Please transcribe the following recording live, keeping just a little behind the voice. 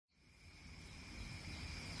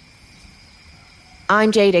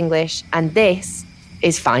I'm Jade English, and this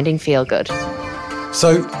is Finding Feel Good.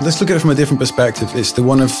 So let's look at it from a different perspective. It's the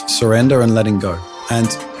one of surrender and letting go. And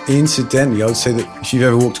incidentally, I would say that if you've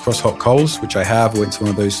ever walked across hot coals, which I have, went to one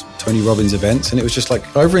of those Tony Robbins events, and it was just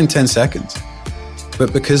like over in 10 seconds.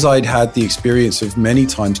 But because I'd had the experience of many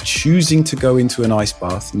times choosing to go into an ice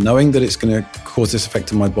bath, knowing that it's going to cause this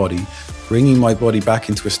effect on my body, bringing my body back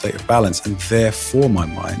into a state of balance, and therefore my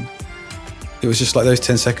mind, it was just like those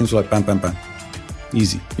 10 seconds were like bam, bam, bam.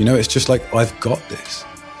 Easy. It's just like, I've got this.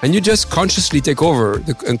 And you just consciously take over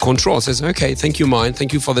and control. Says, okay, thank you, mind.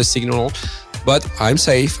 Thank you for the signal. But I'm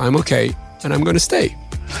safe, I'm okay, and I'm going to stay.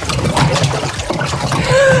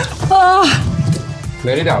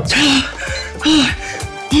 Let it out.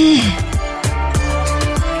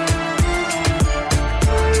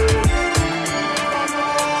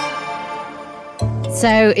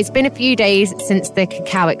 So it's been a few days since the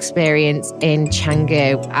cacao experience in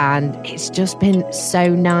Canggu, and it's just been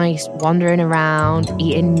so nice wandering around,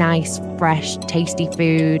 eating nice, fresh, tasty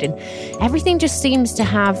food, and everything just seems to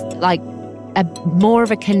have like more of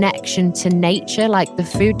a connection to nature. Like the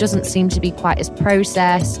food doesn't seem to be quite as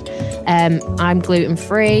processed. I'm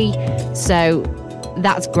gluten-free, so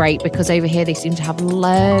that's great because over here they seem to have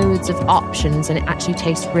loads of options and it actually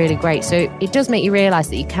tastes really great. So it does make you realise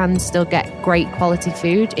that you can still get great quality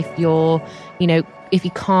food if you're, if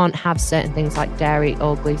you can't have certain things like dairy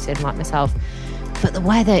or gluten like myself. But the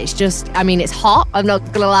weather, it's just, it's hot. I'm not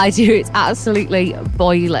going to lie to you. It's absolutely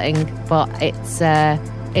boiling, but it's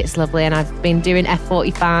lovely. And I've been doing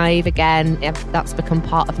F45 again. That's become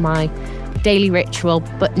part of my daily ritual.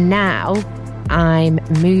 But now I'm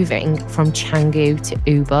moving from Canggu to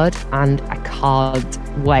Ubud and I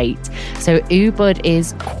can't wait. So Ubud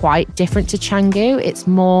is quite different to Canggu. It's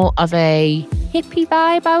more of a hippie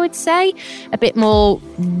vibe, I would say. A bit more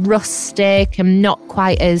rustic and not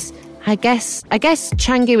quite as, I guess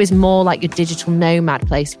Canggu is more like your digital nomad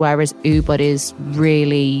place, whereas Ubud is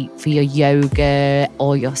really for your yoga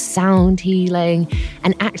or your sound healing.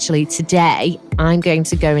 And actually today, I'm going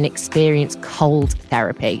to go and experience cold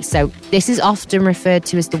therapy. So this is often referred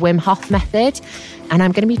to as the Wim Hof method. And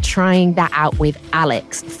I'm going to be trying that out with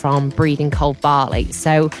Alex from Breathing Cold Bali.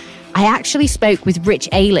 So I actually spoke with Rich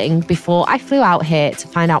Ayling before I flew out here to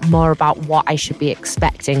find out more about what I should be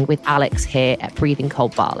expecting with Alex here at Breathing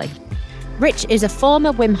Cold Bali. Rich is a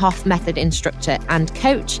former Wim Hof method instructor and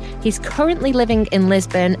coach. He's currently living in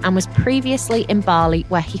Lisbon and was previously in Bali,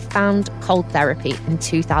 where he found cold therapy in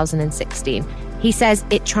 2016. He says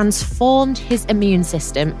it transformed his immune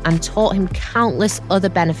system and taught him countless other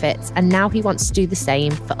benefits, and now he wants to do the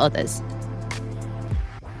same for others.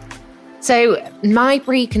 So my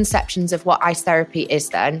preconceptions of what ice therapy is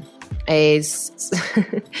then is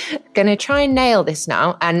going to try and nail this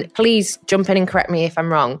now, and please jump in and correct me if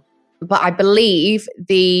I'm wrong. But I believe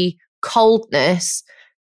the coldness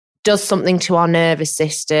does something to our nervous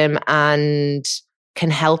system and can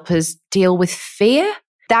help us deal with fear.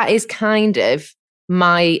 That is kind of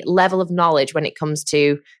my level of knowledge when it comes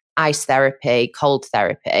to ice therapy, cold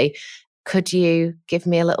therapy. Could you give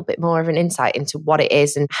me a little bit more of an insight into what it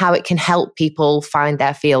is and how it can help people find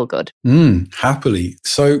their feel good? Happily.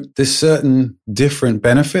 So there's certain different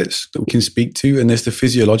benefits that we can speak to, and there's the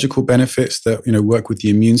physiological benefits that, work with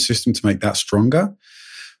the immune system to make that stronger.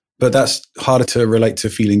 But that's harder to relate to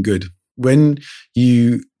feeling good. When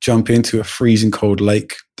you jump into a freezing cold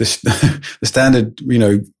lake, the standard,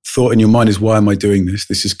 thought in your mind is, why am I doing this?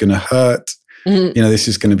 This is going to hurt. Mm-hmm. This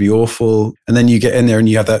is going to be awful. And then you get in there and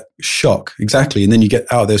you have that shock. Exactly. And then you get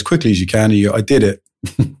out of there as quickly as you can. And I did it.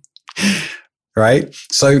 Right?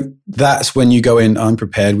 So that's when you go in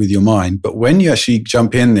unprepared with your mind. But when you actually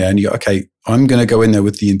jump in there and you go, okay, I'm going to go in there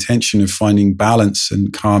with the intention of finding balance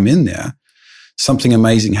and calm in there, something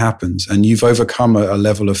amazing happens. And you've overcome a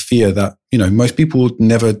level of fear that, most people would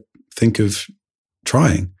never think of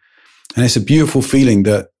trying. And it's a beautiful feeling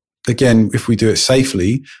that, again, if we do it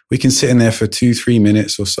safely, we can sit in there for 2-3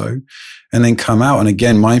 minutes or so and then come out and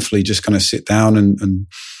again, mindfully just kind of sit down and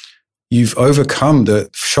you've overcome the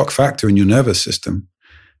shock factor in your nervous system.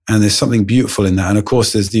 And there's something beautiful in that. And of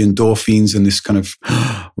course, there's the endorphins and this kind of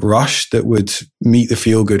rush that would meet the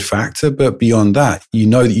feel-good factor. But beyond that, you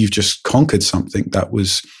know that you've just conquered something that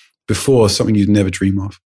was before something you'd never dream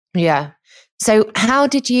of. Yeah. So how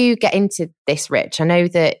did you get into this, Rich? I know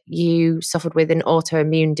that you suffered with an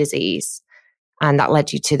autoimmune disease and that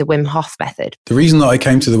led you to the Wim Hof method. The reason that I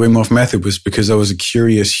came to the Wim Hof method was because I was a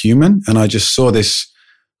curious human and I just saw this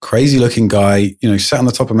crazy looking guy, sat on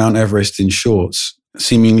the top of Mount Everest in shorts,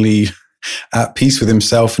 seemingly at peace with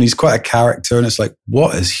himself. And he's quite a character. And it's like,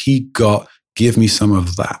 what has he got? Give me some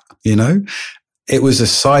of that, it was a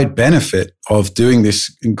side benefit of doing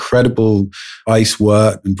this incredible ice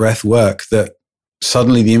work and breath work that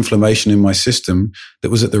suddenly the inflammation in my system that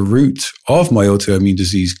was at the root of my autoimmune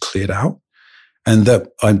disease cleared out, and that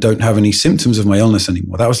I don't have any symptoms of my illness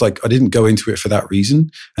anymore. That was like, I didn't go into it for that reason.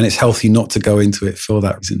 And it's healthy not to go into it for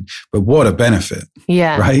that reason. But what a benefit.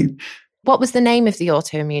 Yeah. Right? What was the name of the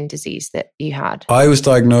autoimmune disease that you had? I was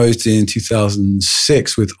diagnosed in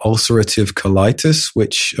 2006 with ulcerative colitis,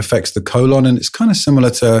 which affects the colon. And it's kind of similar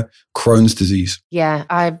to Crohn's disease. Yeah,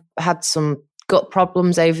 I've had some gut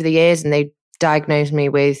problems over the years, and they diagnosed me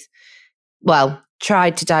with,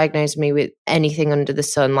 tried to diagnose me with anything under the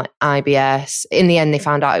sun, like IBS. In the end, they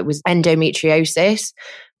found out it was endometriosis.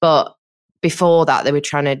 But before that, they were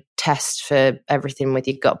trying to test for everything with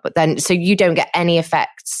your gut. But then, so you don't get any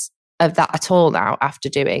effects of that at all now after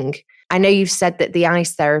doing. I know you've said that the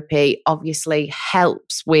ice therapy obviously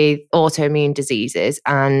helps with autoimmune diseases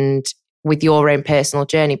and with your own personal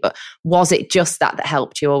journey, but was it just that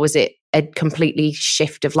helped you, or was it a completely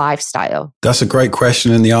shift of lifestyle? That's a great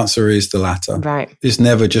question. And the answer is the latter. Right. It's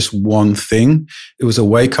never just one thing. It was a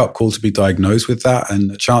wake-up call to be diagnosed with that,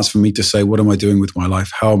 and a chance for me to say, what am I doing with my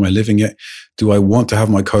life? How am I living it? Do I want to have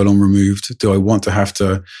my colon removed? Do I want to have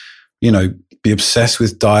to, be obsessed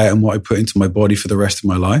with diet and what I put into my body for the rest of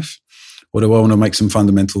my life? Or do I want to make some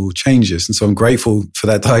fundamental changes? And so I'm grateful for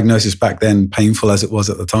that diagnosis back then, painful as it was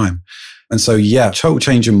at the time. And so, total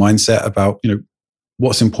change in mindset about,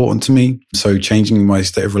 what's important to me. So changing my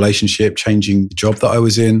state of relationship, changing the job that I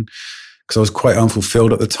was in, because I was quite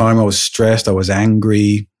unfulfilled at the time. I was stressed. I was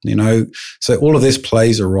angry, So all of this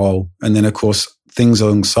plays a role. And then, of course, things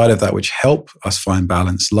alongside of that which help us find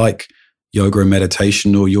balance, like yoga and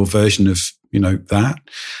meditation, or your version of, that.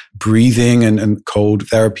 Breathing and cold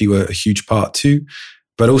therapy were a huge part too.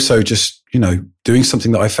 But also just, doing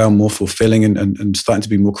something that I found more fulfilling and starting to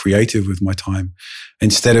be more creative with my time,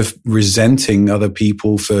 instead of resenting other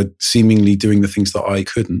people for seemingly doing the things that I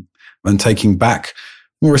couldn't, and taking back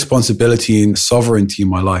more responsibility and sovereignty in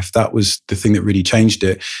my life. That was the thing that really changed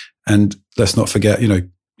it. And let's not forget,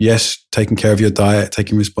 yes, taking care of your diet,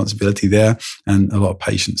 taking responsibility there, and a lot of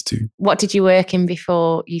patience too. What did you work in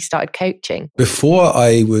before you started coaching? Before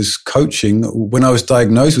I was coaching, when I was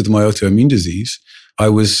diagnosed with my autoimmune disease, I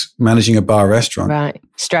was managing a bar restaurant. Right.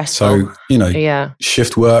 Stressful. So,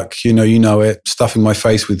 shift work, you know it, stuffing my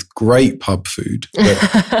face with great pub food.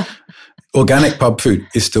 But organic pub food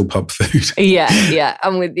is still pub food. Yeah,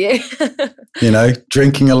 I'm with you.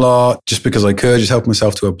 Drinking a lot just because I could, just help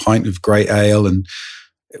myself to a pint of great ale. And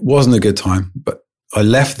it wasn't a good time. But I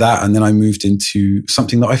left that, and then I moved into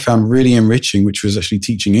something that I found really enriching, which was actually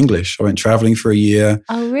teaching English. I went traveling for a year.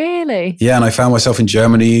 Oh, really? Yeah, and I found myself in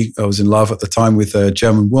Germany. I was in love at the time with a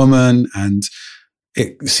German woman, and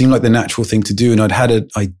it seemed like the natural thing to do. And I'd had an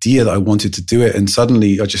idea that I wanted to do it. And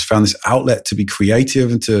suddenly I just found this outlet to be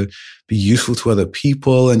creative and to be useful to other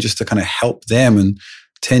people and just to kind of help them. And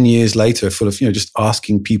 10 years later, full of, just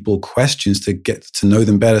asking people questions to get to know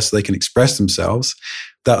them better so they can express themselves.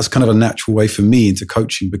 That was kind of a natural way for me into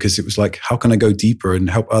coaching, because it was like, how can I go deeper and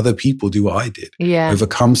help other people do what I did? Yeah.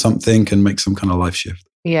 Overcome something and make some kind of life shift.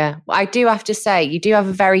 Yeah. I do have to say, you do have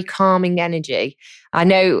a very calming energy. I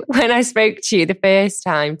know when I spoke to you the first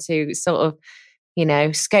time to sort of,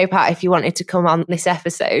 scope out if you wanted to come on this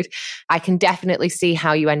episode, I can definitely see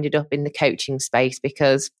how you ended up in the coaching space,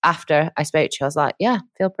 because after I spoke to you, I was like, yeah,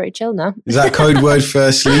 feel pretty chill now. Is that code word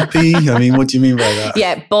for sleepy? I mean, what do you mean by that?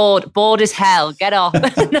 Yeah, bored as hell. Get off.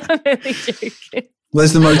 No, I'm really joking.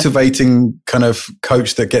 There's the motivating kind of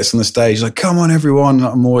coach that gets on the stage like, come on, everyone.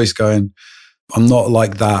 I'm always going, I'm not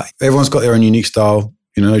like that. Everyone's got their own unique style,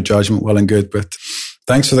 no judgment, well and good. But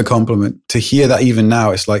thanks for the compliment. To hear that even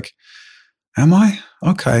now, it's like, am I?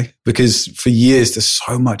 Okay. Because for years, there's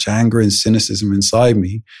so much anger and cynicism inside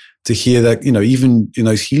me. To hear that, even in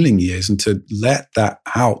those healing years, and to let that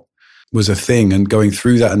out was a thing, and going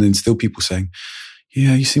through that, and then still people saying,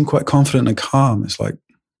 yeah, you seem quite confident and calm. It's like,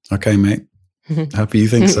 okay, mate. Happy you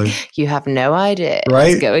think so. You have no idea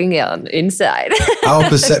what's going on inside. Our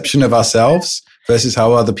perception of ourselves versus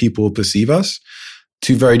how other people perceive us,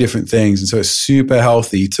 two very different things. And so it's super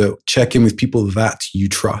healthy to check in with people that you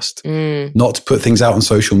trust, not to put things out on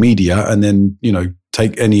social media and then,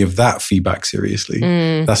 take any of that feedback seriously.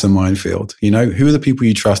 That's a minefield. Who are the people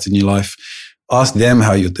you trust in your life? Ask them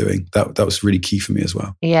how you're doing. That was really key for me as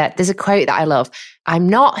well. Yeah. There's a quote that I love. I'm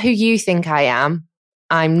not who you think I am.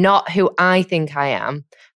 I'm not who I think I am.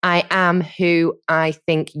 I am who I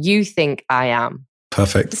think you think I am.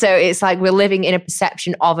 Perfect. So it's like we're living in a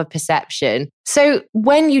perception of a perception. So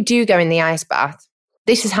when you do go in the ice bath,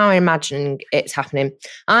 this is how I'm imagining it's happening.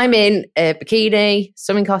 I'm in a bikini,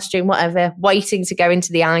 swimming costume, whatever, waiting to go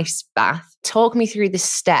into the ice bath. Talk me through the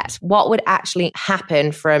steps. What would actually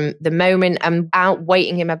happen from the moment I'm out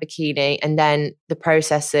waiting in my bikini and then the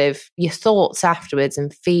process of your thoughts afterwards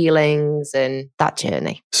and feelings and that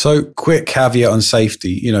journey? So quick caveat on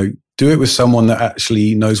safety, do it with someone that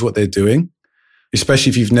actually knows what they're doing, especially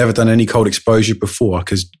if you've never done any cold exposure before,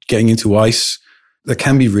 because getting into ice, that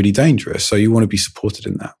can be really dangerous. So you want to be supported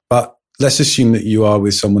in that. But let's assume that you are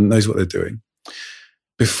with someone that knows what they're doing.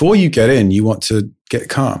 Before you get in, you want to get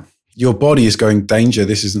calm. Your body is going, danger,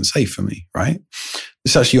 this isn't safe for me, right?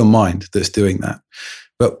 It's actually your mind that's doing that.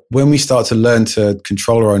 But when we start to learn to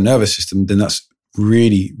control our own nervous system, then that's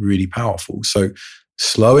really, really powerful. So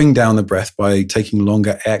slowing down the breath by taking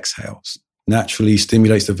longer exhales naturally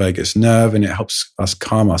stimulates the vagus nerve and it helps us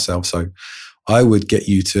calm ourselves. So I would get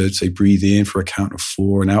you to say breathe in for a count of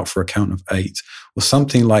 4 and out for a count of 8 or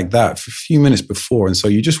something like that for a few minutes before. And so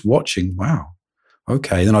you're just watching, wow,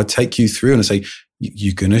 okay. Then I'd take you through and I say,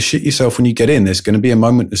 you're going to shit yourself when you get in. There's going to be a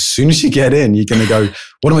moment as soon as you get in, you're going to go,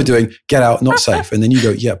 what am I doing? Get out, not safe. And then you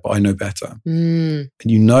go, yeah, but I know better. And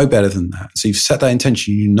you know better than that. So you've set that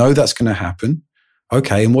intention. You know that's going to happen.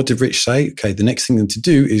 Okay. And what did Rich say? Okay. The next thing to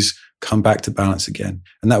do is come back to balance again.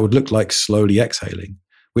 And that would look like slowly exhaling,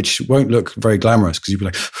 which won't look very glamorous because you'll be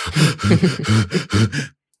like,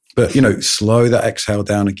 but slow that exhale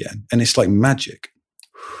down again. And it's like magic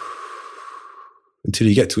until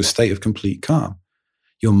you get to a state of complete calm.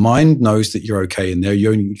 Your mind knows that you're okay in there.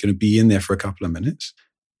 You're only going to be in there for a couple of minutes.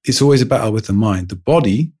 It's always a battle with the mind. The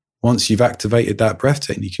body, once you've activated that breath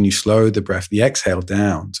technique and you slow the breath, the exhale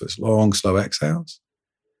down. So it's long, slow exhales.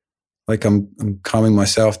 Like I'm calming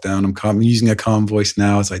myself down. I'm using a calm voice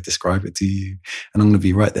now as I describe it to you. And I'm going to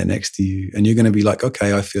be right there next to you. And you're going to be like,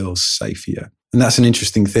 okay, I feel safe here. And that's an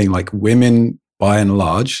interesting thing. Like women, by and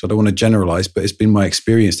large, I don't want to generalize, but it's been my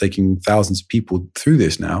experience taking thousands of people through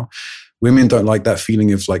this now. Women don't like that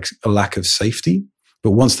feeling of like a lack of safety.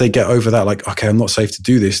 But once they get over that, like, okay, I'm not safe to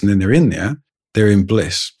do this. And then they're in there, they're in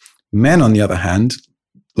bliss. Men, on the other hand,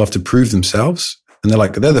 love to prove themselves. And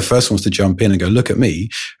they're the first ones to jump in and go, look at me.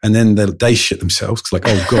 And then they shit themselves. It's like,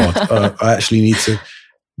 oh God, I actually need to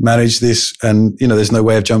manage this. And, there's no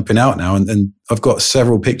way of jumping out now. And I've got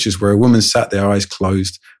several pictures where a woman sat there, eyes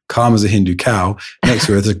closed, calm as a Hindu cow. Next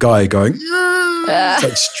to her, there's a guy going, it's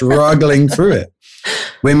like struggling through it.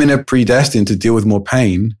 Women are predestined to deal with more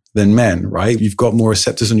pain than men, right? You've got more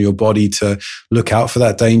receptors on your body to look out for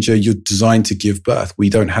that danger. You're designed to give birth.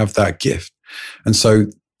 We don't have that gift. And so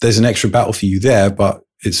there's an extra battle for you there, but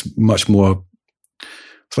it's much more,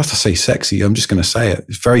 if I have to say sexy, I'm just going to say it.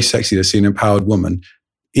 It's very sexy to see an empowered woman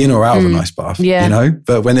in or out of an ice bath,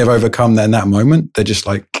 But when they've overcome that in that moment, they're just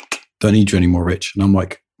like, don't need you anymore, Rich. And I'm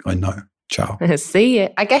like, I know. Ciao. See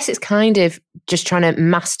it. I guess it's kind of just trying to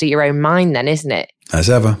master your own mind then, isn't it? As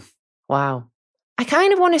ever. Wow. I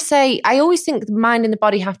kind of want to say, I always think the mind and the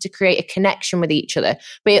body have to create a connection with each other,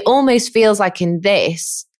 but it almost feels like in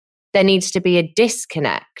this, there needs to be a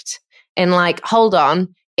disconnect. And like, hold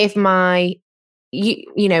on, if my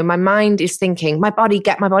mind is thinking, my body,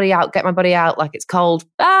 get my body out, like it's cold.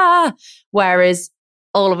 Whereas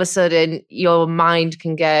all of a sudden your mind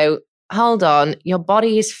can go, hold on, your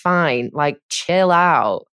body is fine. Like, chill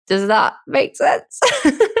out. Does that make sense?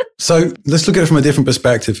 So let's look at it from a different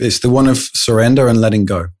perspective. It's the one of surrender and letting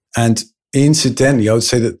go. And incidentally, I would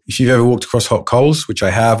say that if you've ever walked across hot coals, which I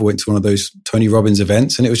have, went to one of those Tony Robbins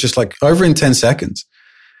events, and it was just like over in 10 seconds.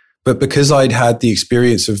 But because I'd had the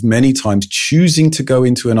experience of many times choosing to go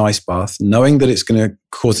into an ice bath, knowing that it's going to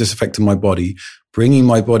cause this effect on my body, bringing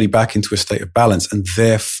my body back into a state of balance, and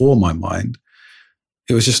therefore my mind,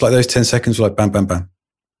 it was just like those 10 seconds were like, bam, bam, bam.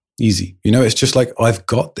 Easy. It's just like, I've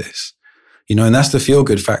got this. And that's the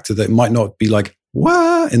feel-good factor that might not be like,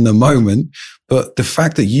 wah, in the moment, but the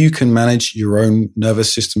fact that you can manage your own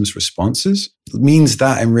nervous system's responses means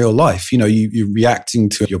that in real life, you're reacting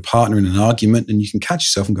to your partner in an argument and you can catch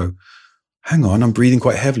yourself and go, hang on, I'm breathing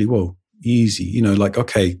quite heavily. Whoa, easy, like,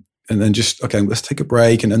 okay. And then just, okay, let's take a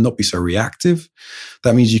break and not be so reactive.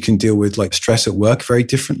 That means you can deal with like stress at work very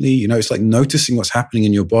differently. It's like noticing what's happening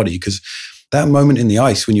in your body, because that moment in the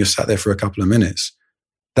ice when you're sat there for a couple of minutes,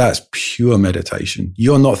 that's pure meditation.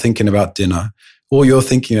 You're not thinking about dinner. All you're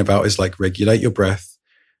thinking about is like regulate your breath,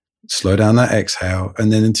 slow down that exhale.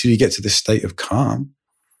 And then until you get to this state of calm,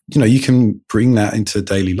 you can bring that into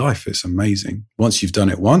daily life. It's amazing. Once you've done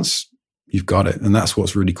it once, you've got it. And that's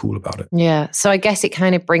what's really cool about it. Yeah. So I guess it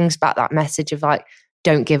kind of brings back that message of like,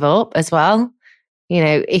 don't give up as well.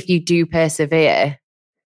 If you do persevere,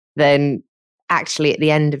 then actually at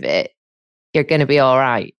the end of it, you're going to be all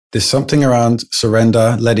right. There's something around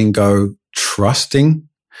surrender, letting go, trusting.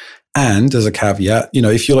 And as a caveat,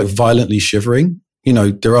 if you're like violently shivering,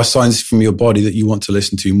 there are signs from your body that you want to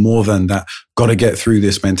listen to more than that. Got to get through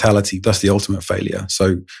this mentality. That's the ultimate failure.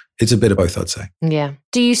 So it's a bit of both, I'd say. Yeah.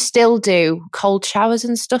 Do you still do cold showers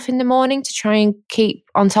and stuff in the morning to try and keep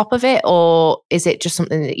on top of it? Or is it just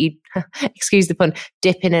something that you, excuse the pun,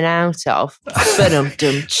 dip in and out of?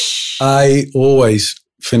 I always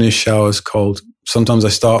finish showers cold. Sometimes I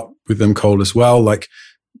start with them cold as well. Like,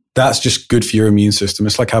 that's just good for your immune system.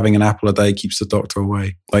 It's like having an apple a day keeps the doctor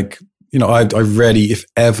away. Like, I rarely, if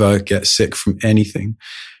ever, get sick from anything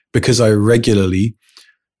because I regularly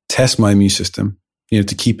test my immune system, to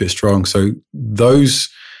keep it strong. So those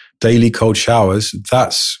daily cold showers,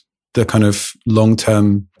 that's the kind of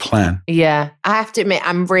long-term plan. Yeah. I have to admit,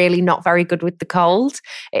 I'm really not very good with the cold.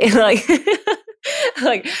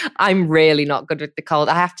 Like, I'm really not good with the cold.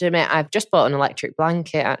 I have to admit, I've just bought an electric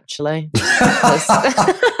blanket, actually.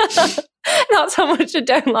 Not so much I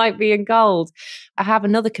don't like being cold. I have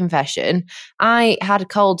another confession. I had a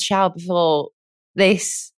cold shower before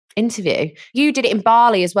this interview. You did it in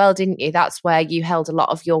Bali as well, didn't you? That's where you held a lot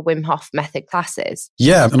of your Wim Hof method classes.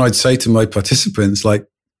 Yeah. And I'd say to my participants, like,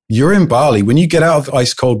 you're in Bali. When you get out of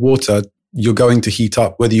ice cold water, you're going to heat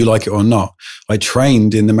up whether you like it or not. I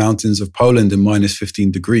trained in the mountains of Poland in minus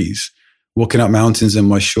 15 degrees, walking up mountains in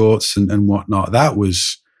my shorts and whatnot. That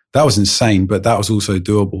was insane, but that was also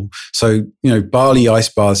doable. So, Bali ice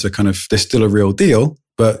baths are they're still a real deal,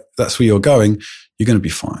 but that's where you're going. You're going to be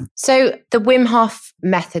fine. So the Wim Hof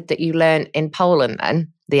method that you learned in Poland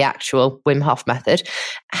then, the actual Wim Hof method,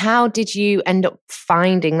 how did you end up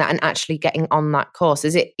finding that and actually getting on that course?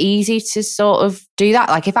 Is it easy to sort of do that?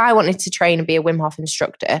 Like, if I wanted to train and be a Wim Hof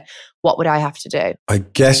instructor, what would I have to do? I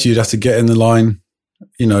guess you'd have to get in the line,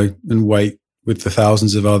 and wait with the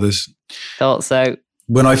thousands of others. Thought so.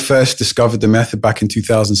 When I first discovered the method back in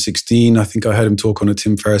 2016, I think I heard him talk on a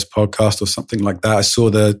Tim Ferriss podcast or something like that. I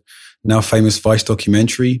saw the now famous Vice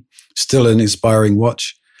documentary, still an inspiring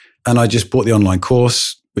watch. And I just bought the online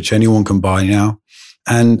course, which anyone can buy now.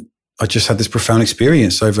 And I just had this profound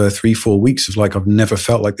experience over 3-4 weeks of like, I've never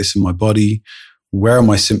felt like this in my body. Where are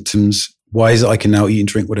my symptoms? Why is it I can now eat and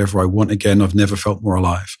drink whatever I want again? I've never felt more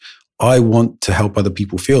alive. I want to help other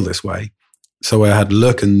people feel this way. So I had a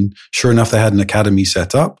look, and sure enough, they had an academy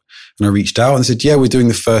set up. And I reached out and said, yeah, we're doing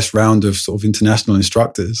the first round of sort of international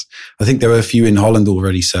instructors. I think there were a few in Holland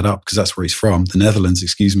already set up because that's where he's from, the Netherlands,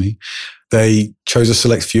 excuse me. They chose a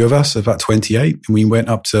select few of us, about 28, and we went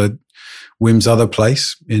up to Wim's other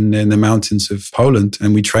place in the mountains of Poland.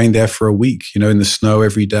 And we trained there for a week, in the snow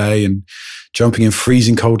every day and jumping in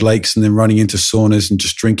freezing cold lakes and then running into saunas and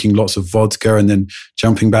just drinking lots of vodka and then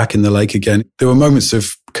jumping back in the lake again. There were moments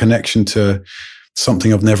of connection to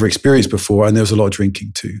something I've never experienced before. And there was a lot of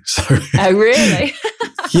drinking too. So, oh, really?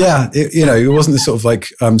 Yeah. It wasn't this sort of like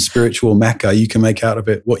spiritual mecca. You can make out of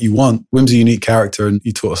it what you want. Wim's a unique character and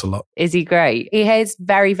he taught us a lot. Is he great? He is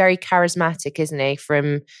very, very charismatic, isn't he?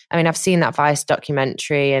 I've seen that Vice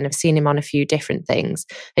documentary and I've seen him on a few different things.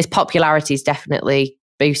 His popularity's definitely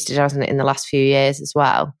boosted, hasn't it, in the last few years as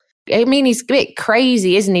well. I mean, he's a bit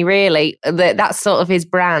crazy, isn't he, really? That's sort of his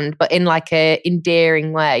brand, but in like a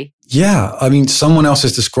endearing way. Yeah. I mean, someone else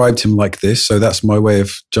has described him like this, so that's my way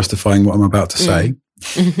of justifying what I'm about to say.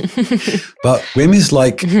 But Wim is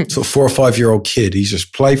like sort of 4 or 5 year old kid. He's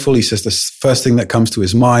just playful. He says the first thing that comes to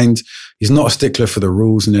his mind. He's not a stickler for the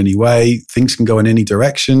rules in any way. Things can go in any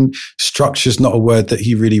direction. Structure's not a word that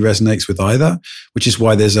he really resonates with either, which is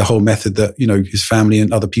why there's a whole method that, his family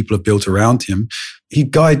and other people have built around him.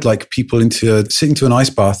 He'd guide like people into sitting to an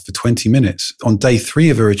ice bath for 20 minutes on day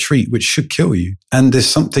 3 of a retreat, which should kill you. And there's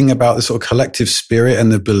something about the sort of collective spirit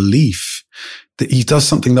and the belief that he does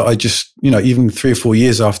something that I just, even 3 or 4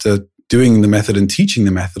 years after doing the method and teaching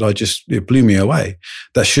the method, it blew me away.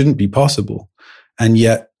 That shouldn't be possible. And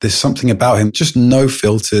yet there's something about him, just no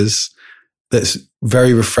filters, that's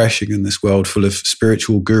very refreshing in this world full of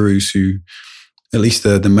spiritual gurus who, at least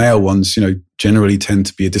the male ones, generally tend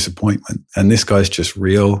to be a disappointment. And this guy's just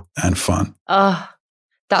real and fun. Oh,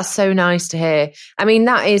 that's so nice to hear. I mean,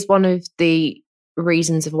 that is one of the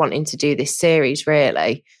reasons of wanting to do this series,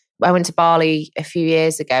 really. I went to Bali a few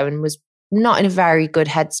years ago and was not in a very good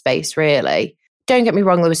headspace, really. Don't get me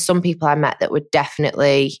wrong, there was some people I met that were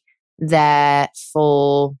definitely there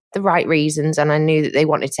for the right reasons, and I knew that they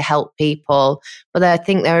wanted to help people. But I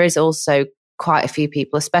think there is also quite a few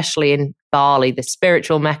people, especially in Bali, the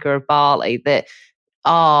spiritual mecca of Bali, that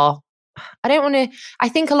are, I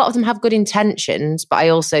think a lot of them have good intentions, but I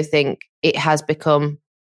also think it has become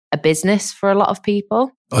a business for a lot of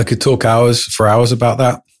people. I could talk for hours about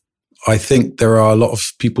that. I think there are a lot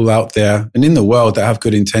of people out there and in the world that have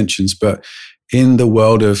good intentions, but in the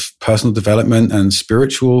world of personal development and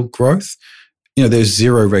spiritual growth, there's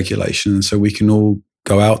zero regulation. And so we can all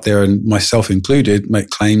go out there, and myself included, make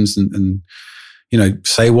claims and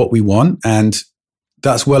say what we want. And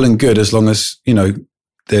that's well and good as long as,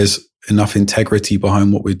 there's enough integrity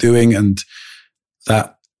behind what we're doing, and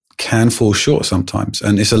that can fall short sometimes.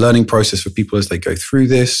 And it's a learning process for people as they go through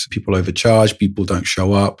this. People overcharge, people don't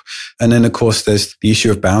show up. And then, of course, there's the issue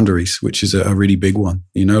of boundaries, which is a really big one.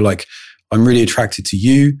 Like, I'm really attracted to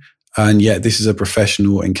you, and yet this is a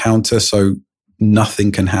professional encounter, so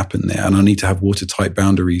nothing can happen there. And I need to have watertight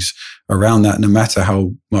boundaries around that, no matter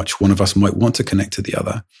how much one of us might want to connect to the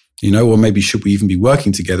other, or maybe should we even be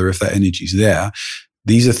working together if that energy's there.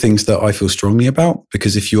 These are things that I feel strongly about,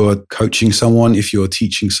 because if you're coaching someone, if you're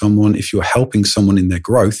teaching someone, if you're helping someone in their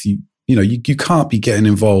growth, you can't be getting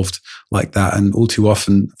involved like that. And all too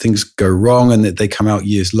often things go wrong, and that they come out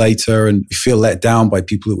years later, and we feel let down by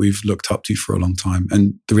people that we've looked up to for a long time.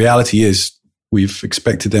 And the reality is we've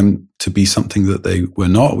expected them to be something that they were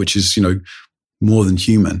not, which is, more than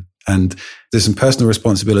human. And there's some personal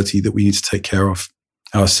responsibility that we need to take care of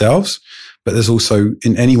ourselves. But there's also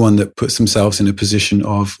in anyone that puts themselves in a position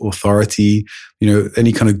of authority,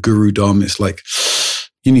 any kind of guru dom, it's like,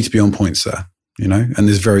 you need to be on point, sir, and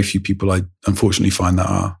there's very few people I unfortunately find that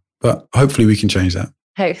are, but hopefully we can change that.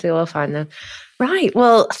 Hopefully we'll find them. Right.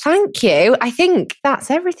 Well, thank you. I think that's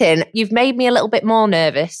everything. You've made me a little bit more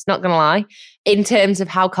nervous, not going to lie, in terms of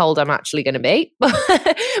how cold I'm actually going to be.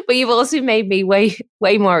 But you've also made me way,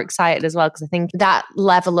 way more excited as well, because I think that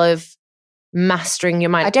level of mastering your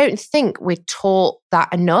mind, I don't think we're taught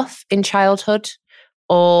that enough in childhood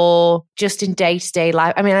or just in day-to-day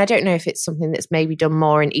life. I mean, I don't know if it's something that's maybe done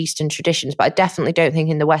more in Eastern traditions, but I definitely don't think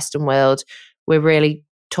in the Western world we're really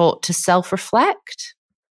taught to self-reflect.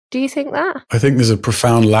 Do you think that? I think there's a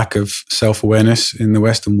profound lack of self-awareness in the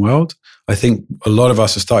Western world. I think a lot of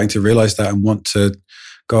us are starting to realize that and want to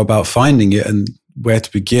go about finding it, and where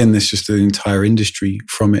to begin. There's just an entire industry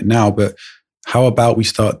from it now. But how about we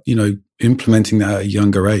start, implementing that at a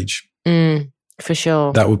younger age? For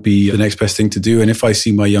sure. That would be the next best thing to do. And if I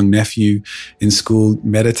see my young nephew in school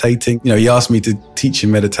meditating, he asked me to teach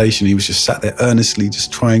him meditation. He was just sat there earnestly,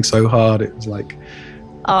 just trying so hard. It was like,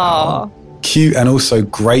 cute, and also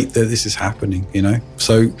great that this is happening,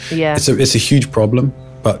 So yeah, it's a huge problem,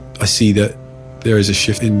 but I see that there is a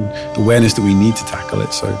shift in awareness that we need to tackle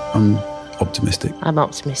it. So I'm optimistic. I'm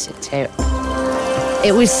optimistic too.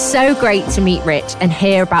 It was so great to meet Rich and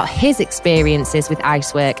hear about his experiences with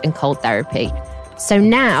ice work and cold therapy. So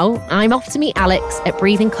now I'm off to meet Alex at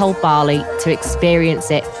Breathing Cold Bali to experience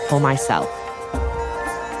it for myself.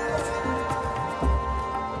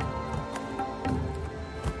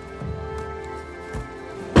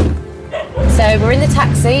 So we're in the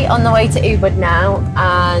taxi on the way to Ubud now,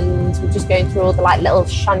 and we're just going through all the little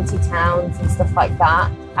shanty towns and stuff like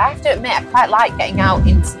that. I have to admit, I quite like getting out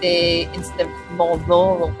into the more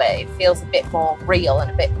rural bit. It feels a bit more real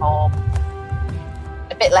and a bit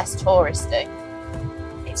less touristy.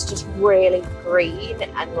 It's just really green,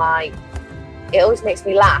 and it always makes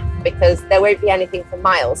me laugh because there won't be anything for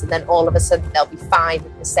miles, and then all of a sudden there'll be 5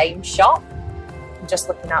 in the same shop. I'm just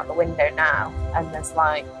looking out the window now, and there's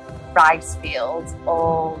rice fields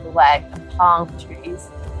all the way and palm trees,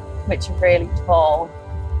 which are really tall.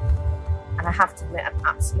 And I have to admit, I'm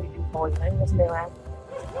absolutely boiling. There's no end.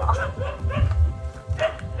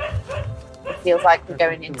 It feels like we're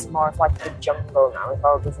going into more of the jungle now as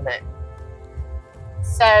well, doesn't it?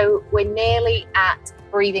 So we're nearly at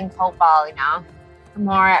Breathing Cold Bali now. The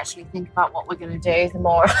more I actually think about what we're going to do, the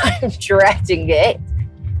more I'm dreading it.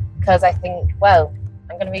 Because I think, I'm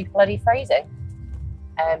going to be bloody freezing.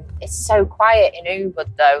 It's so quiet in Ubud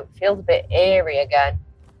though. It feels a bit eerie again.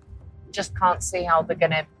 Just can't see how they're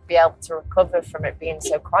going to be able to recover from it being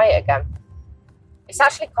so quiet again. It's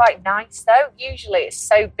actually quite nice though. Usually it's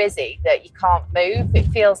so busy that you can't move. It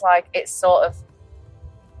feels like it's sort of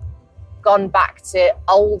gone back to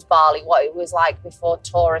old Bali, what it was like before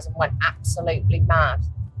tourism went absolutely mad.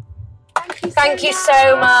 Thank you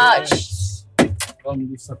so much.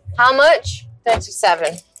 How much?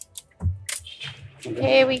 37.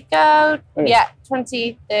 Here we go. Yeah,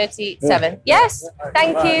 2037. Yes.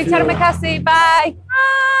 Thank you. Terima kasih. Bye.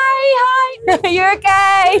 Hi. You're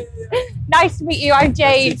okay. Nice to meet you. I'm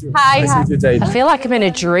Jade. Hi. Nice to meet you, Jade. I feel like I'm in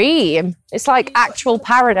a dream. It's like actual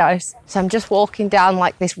paradise. So I'm just walking down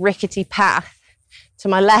this rickety path. To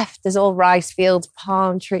my left, there's all rice fields,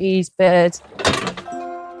 palm trees, birds.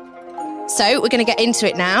 So we're going to get into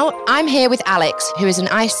it now. I'm here with Alex, who is an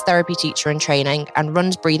ice therapy teacher in training and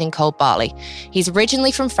runs Breathing Cold Barley. He's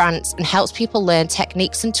originally from France and helps people learn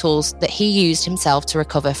techniques and tools that he used himself to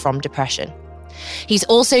recover from depression. He's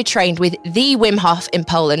also trained with the Wim Hof in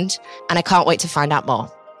Poland, and I can't wait to find out more.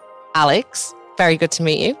 Alex, very good to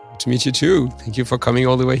meet you. Good to meet you too. Thank you for coming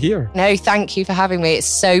all the way here. No, thank you for having me. It's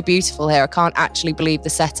so beautiful here. I can't actually believe the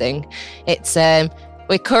setting. It's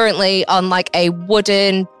we're currently on like a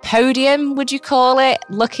wooden podium, would you call it?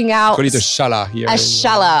 Looking out. Call it a shala here. A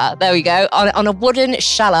shala. There we go. On a wooden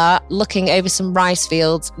shala, looking over some rice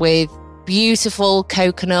fields with beautiful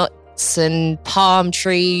coconuts and palm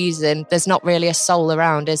trees. And there's not really a soul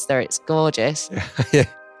around, is there? It's gorgeous. Yeah.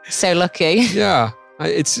 So lucky. Yeah.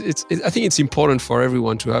 I think it's important for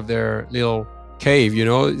everyone to have their little cave, you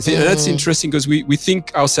know. That's interesting because we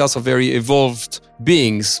think ourselves are very evolved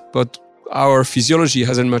beings, but our physiology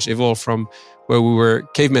hasn't much evolved from where we were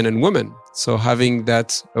cavemen and women. So having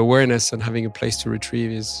that awareness and having a place to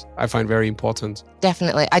retrieve is, I find, very important.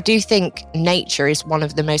 Definitely. I do think nature is one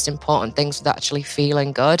of the most important things with actually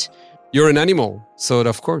feeling good. You're an animal, so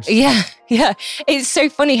of course. Yeah. It's so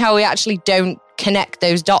funny how we actually don't connect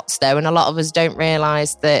those dots though. And a lot of us don't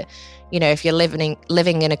realize that, you know, if you're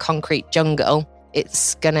living in a concrete jungle,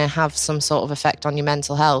 it's going to have some sort of effect on your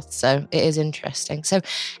mental health. So it is interesting. So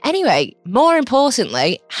anyway, more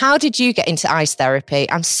importantly, how did you get into ice therapy?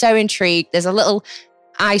 I'm so intrigued. There's a little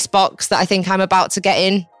ice box that I think I'm about to get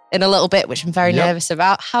in a little bit, which I'm very nervous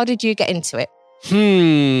about. How did you get into it?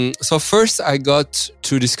 So first I got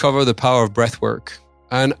to discover the power of breath work.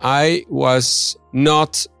 And I was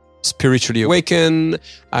not spiritually awakened.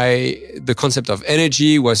 The concept of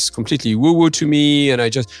energy was completely woo-woo to me. And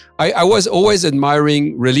I was always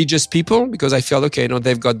admiring religious people because I felt, okay,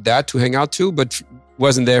 they've got that to hang out to, but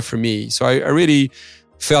wasn't there for me. So I really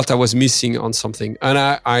felt I was missing on something. And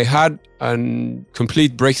I had a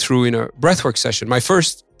complete breakthrough in a breathwork session. My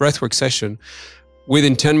first breathwork session,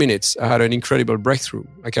 within 10 minutes, I had an incredible breakthrough.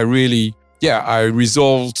 Like I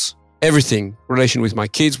resolved everything, relation with my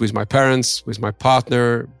kids, with my parents, with my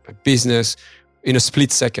partner, my business, in a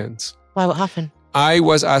split second. Why, what happened? I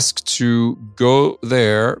was asked to go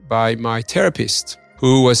there by my therapist,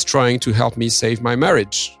 who was trying to help me save my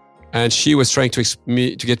marriage. And she was trying to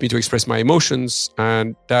get me to express my emotions,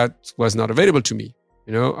 and that was not available to me.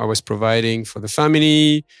 You know, I was providing for the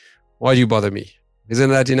family. Why do you bother me? Isn't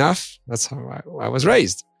that enough? That's how I was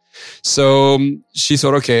raised. So she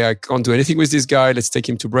thought, okay, I can't do anything with this guy. Let's take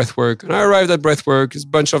him to breathwork. And I arrived at breathwork. It's a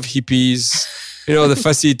bunch of hippies, the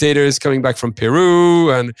facilitators coming back from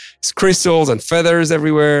Peru, and it's crystals and feathers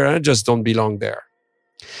everywhere. And I just don't belong there.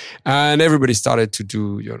 And everybody started to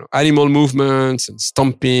do, animal movements and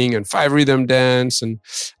stomping and 5 rhythm dance. And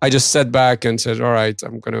I just sat back and said, all right,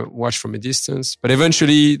 I'm going to watch from a distance. But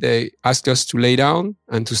eventually they asked us to lay down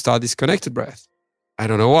and to start this connected breath. I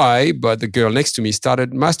don't know why, but the girl next to me started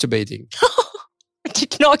masturbating. I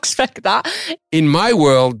did not expect that. In my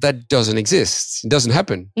world, that doesn't exist. It doesn't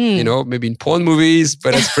happen. Maybe in porn movies,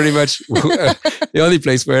 but it's pretty much the only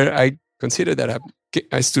place where I consider that happen.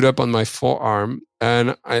 I stood up on my forearm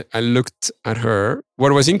and I looked at her.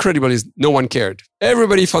 What was incredible is no one cared.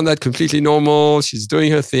 Everybody found that completely normal. She's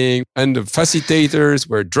doing her thing. And the facilitators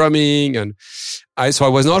were drumming. And so I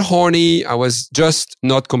was not horny. I was just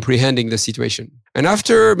not comprehending the situation. And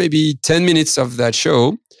after maybe 10 minutes of that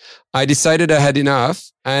show, I decided I had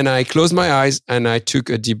enough. And I closed my eyes and I took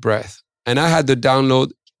a deep breath. And I had the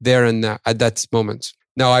download there and now at that moment.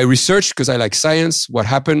 Now, I researched because I like science. What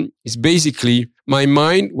happened is basically my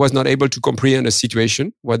mind was not able to comprehend a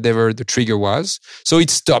situation, whatever the trigger was. So it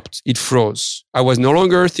stopped. It froze. I was no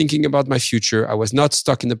longer thinking about my future. I was not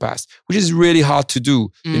stuck in the past, which is really hard to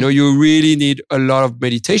do. You really need a lot of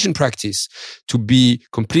meditation practice to be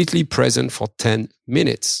completely present for 10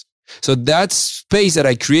 minutes. So that space that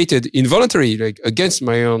I created involuntarily, like against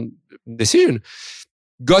my own decision,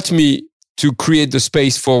 got me to create the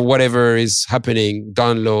space for whatever is happening,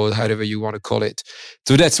 download, however you want to call it.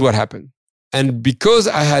 So that's what happened. And because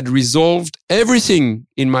I had resolved everything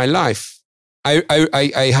in my life, I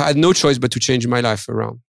had no choice but to change my life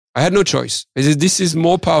around. I had no choice. This is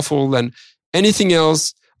more powerful than anything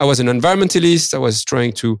else. I was an environmentalist. I was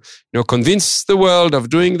trying to, convince the world of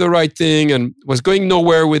doing the right thing and was going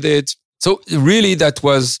nowhere with it. So really that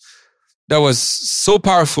was so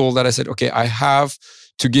powerful that I said, okay, I have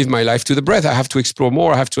to give my life to the breath. I have to explore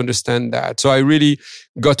more. I have to understand that. So I really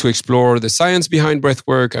got to explore the science behind breath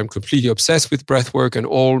work. I'm completely obsessed with breath work and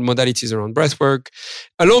all modalities around breath work.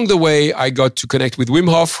 Along the way, I got to connect with Wim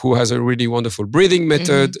Hof, who has a really wonderful breathing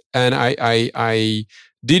method. And I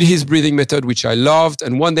did his breathing method, which I loved.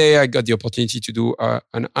 And one day I got the opportunity to do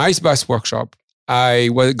an ice bath workshop. I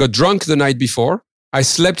got drunk the night before. I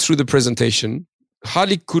slept through the presentation,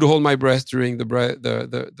 hardly could hold my breath during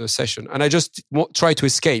the session. And I just tried to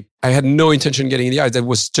escape. I had no intention of getting in the ice. That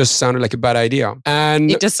was just sounded like a bad idea.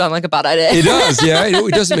 And it does sound like a bad idea. It does, yeah.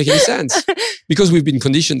 It doesn't make any sense because we've been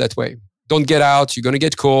conditioned that way. Don't get out. You're going to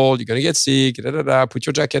get cold. You're going to get sick. Put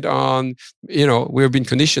your jacket on. We've been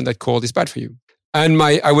conditioned that cold is bad for you. And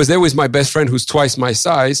I was there with my best friend who's twice my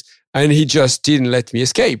size, and he just didn't let me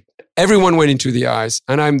escape. Everyone went into the ice,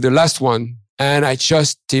 and I'm the last one. And I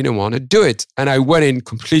just didn't want to do it. And I went in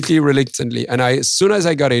completely reluctantly. And as soon as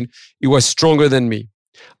I got in, it was stronger than me.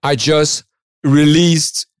 I just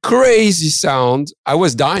released crazy sound. I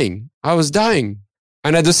was dying.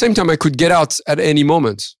 And at the same time, I could get out at any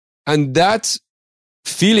moment. And that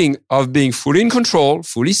feeling of being fully in control,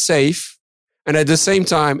 fully safe, and at the same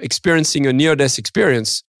time experiencing a near-death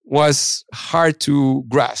experience was hard to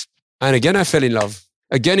grasp. And again, I fell in love.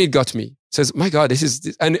 Again, it got me. Says, my God, this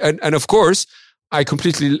is... And of course, I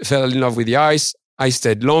completely fell in love with the ice. I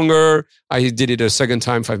stayed longer. I did it a second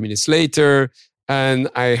time 5 minutes later. And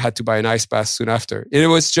I had to buy an ice bath soon after. It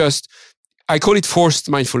was just... I call it forced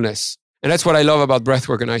mindfulness. And that's what I love about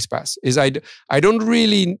breathwork and ice baths, is I don't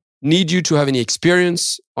really need you to have any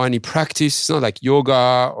experience or any practice. It's not like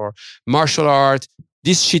yoga or martial art.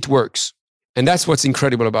 This shit works. And that's what's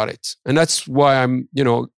incredible about it. And that's why I'm,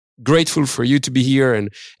 grateful for you to be here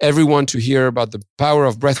and everyone to hear about the power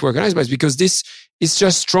of breathwork and ice baths, because this is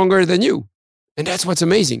just stronger than you. And that's what's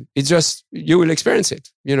amazing. It's just, you will experience it.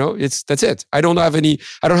 That's it. I don't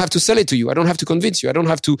have to sell it to you. I don't have to convince you. I don't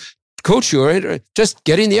have to coach you. Right? Just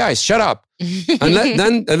get in the ice, shut up.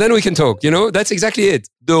 And then we can talk. That's exactly it.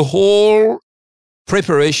 The whole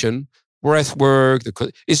preparation, breath work,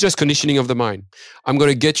 it's just conditioning of the mind. I'm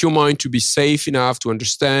going to get your mind to be safe enough to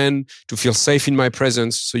understand, to feel safe in my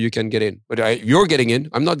presence so you can get in. But you're getting in,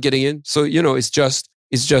 I'm not getting in. So, it's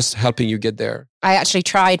just helping you get there. I actually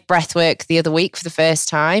tried breath work the other week for the first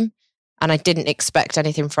time, and I didn't expect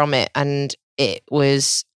anything from it. And it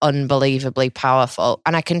was unbelievably powerful.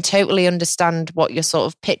 And I can totally understand what your sort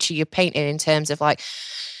of picture you're painting in terms of like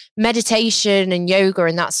meditation and yoga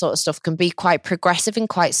and that sort of stuff can be quite progressive and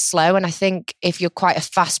quite slow. And I think if you're quite a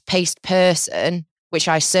fast-paced person, which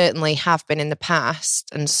I certainly have been in the past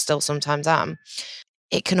and still sometimes am,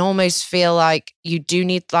 it can almost feel like you do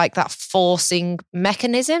need like that forcing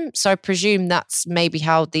mechanism. So I presume that's maybe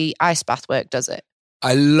how the ice bath work does it.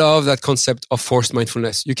 I love that concept of forced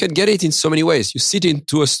mindfulness. You can get it in so many ways. You sit in a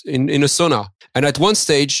sauna, and at one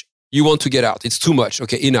stage, you want to get out. It's too much.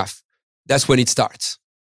 Okay, enough. That's when it starts.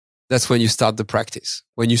 That's when you start the practice,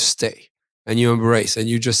 when you stay and you embrace and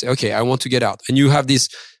you just say, okay, I want to get out. And you have this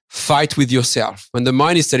fight with yourself. When the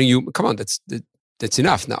mind is telling you, come on, that's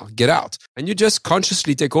enough now, get out. And you just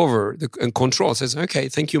consciously take over and control. It says, okay,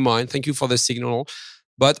 thank you, mind. Thank you for the signal.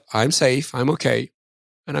 But I'm safe, I'm okay,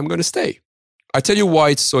 and I'm going to stay. I tell you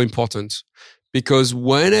why it's so important. Because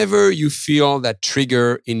whenever you feel that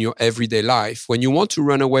trigger in your everyday life, when you want to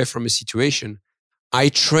run away from a situation, I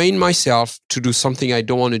train myself to do something I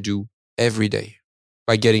don't want to do every day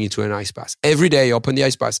by getting into an ice bath. Every day I open the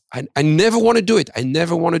ice bath. I never want to do it. I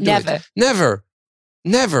never want to do it. Never.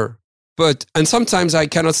 And sometimes I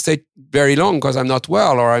cannot stay very long because I'm not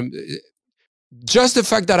well, or just the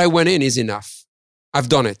fact that I went in is enough. I've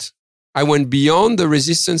done it. I went beyond the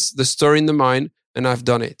resistance, the story in the mind, and I've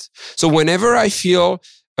done it. So whenever I feel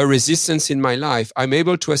a resistance in my life, I'm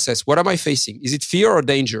able to assess, what am I facing? Is it fear or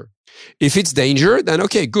danger? If it's danger, then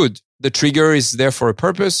okay, good. The trigger is there for a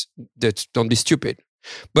purpose. Don't be stupid.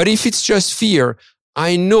 But if it's just fear,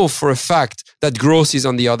 I know for a fact that growth is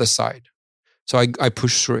on the other side. So I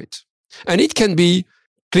push through it. And it can be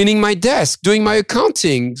cleaning my desk, doing my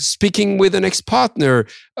accounting, speaking with an ex-partner,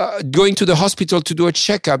 going to the hospital to do a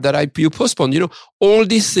checkup that you postponed. All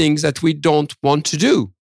these things that we don't want to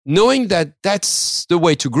do. Knowing that that's the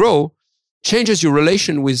way to grow changes your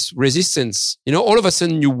relation with resistance. All of a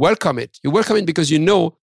sudden you welcome it. You welcome it because you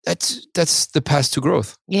know that's the path to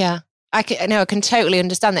growth. Yeah. I can totally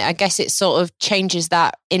understand that. I guess it sort of changes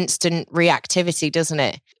that instant reactivity, doesn't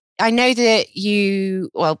it? I know that you,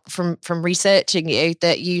 from researching you,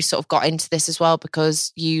 that you sort of got into this as well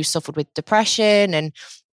because you suffered with depression, and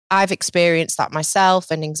I've experienced that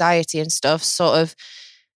myself, and anxiety and stuff. Sort of,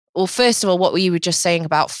 well, first of all, what you were just saying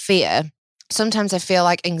about fear. Sometimes I feel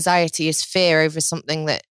like anxiety is fear over something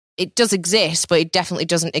that it does exist, but it definitely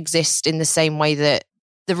doesn't exist in the same way that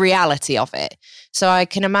the reality of it. So I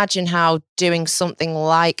can imagine how doing something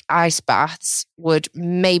like ice baths would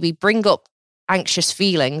maybe bring up anxious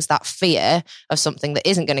feelings, that fear of something that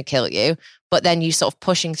isn't going to kill you, but then you sort of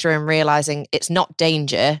pushing through and realizing it's not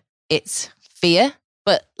danger, it's fear.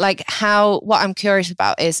 But like what I'm curious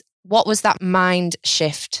about is, what was that mind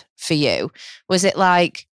shift for you? Was it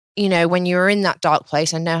like, when you were in that dark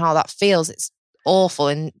place, I know how that feels. It's awful.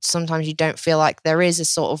 And sometimes you don't feel like there is a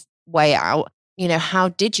sort of way out. How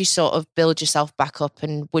did you sort of build yourself back up?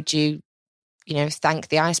 And would you, thank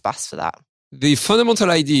the ice baths for that? The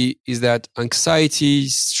fundamental idea is that anxiety,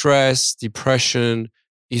 stress, depression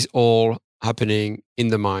is all happening in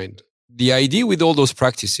the mind. The idea with all those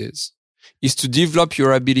practices is to develop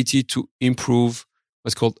your ability to improve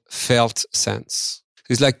what's called felt sense.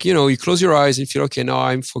 It's like, you close your eyes and feel, okay, now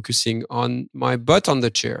I'm focusing on my butt on the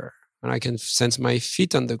chair and I can sense my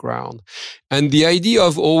feet on the ground. And the idea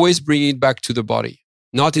of always bringing it back to the body,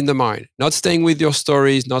 not in the mind, not staying with your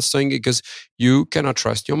stories, not staying, because you cannot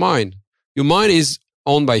trust your mind. Your mind is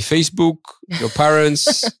owned by Facebook, your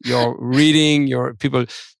parents, your reading, your people.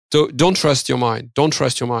 Don't trust your mind. Don't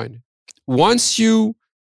trust your mind. Once you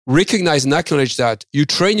recognize and acknowledge that, you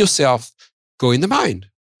train yourself, go in the mind.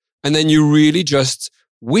 And then you really just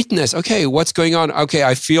witness, okay, what's going on? Okay,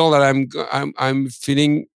 I feel that I'm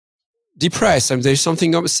feeling depressed. There's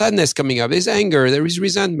something of sadness coming up. There's anger. There is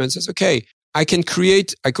resentment. That's okay. I can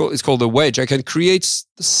create, it's called a wedge. I can create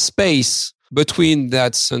space between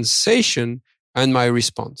that sensation and my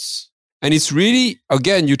response. And it's really,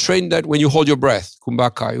 again, you train that when you hold your breath,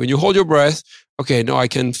 Kumbhakai. When you hold your breath, okay, now I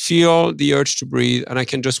can feel the urge to breathe and I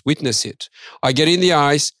can just witness it. I get in the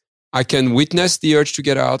ice, I can witness the urge to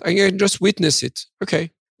get out. I can just witness it.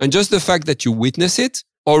 Okay. And just the fact that you witness it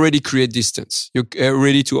already create distance. You're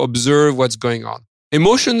ready to observe what's going on.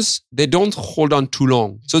 Emotions, they don't hold on too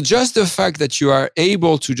long. So just the fact that you are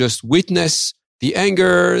able to just witness the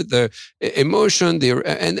anger, the emotion, the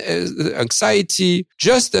anxiety,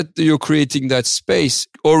 just that you're creating that space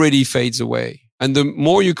already fades away. And the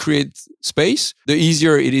more you create space, the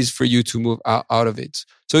easier it is for you to move out of it.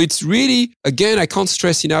 So it's really, again, I can't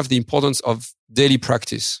stress enough the importance of daily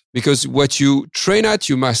practice, because what you train at,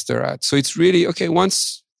 you master at. So it's really, okay,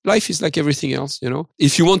 once life is like everything else,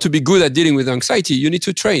 if you want to be good at dealing with anxiety, you need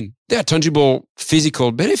to train. There are tangible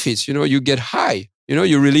physical benefits. You get high.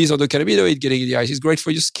 You release endocannabinoid getting in the ice. It's great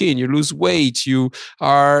for your skin. You lose weight.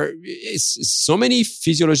 It's so many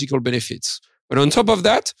physiological benefits. But on top of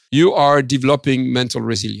that, you are developing mental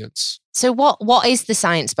resilience. So what is the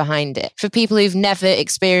science behind it? For people who've never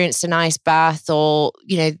experienced an ice bath or,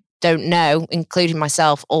 don't know, including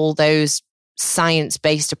myself, all those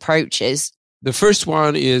science-based approaches. The first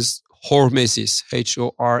one is hormesis,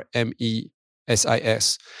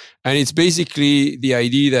 Hormesis. And it's basically the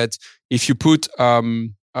idea that if you put,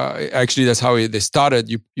 actually that's how they started,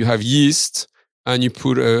 you have yeast and you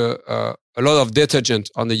put a lot of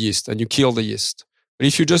detergent on the yeast and you kill the yeast. But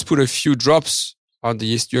if you just put a few drops on the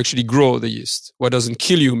yeast, you actually grow the yeast. What doesn't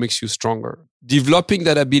kill you makes you stronger. Developing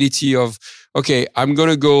that ability of, okay, I'm going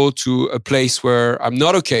to go to a place where I'm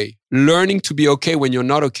not okay. Learning to be okay when you're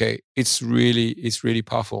not okay. It's really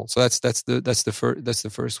powerful. So that's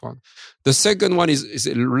the first one. The second one is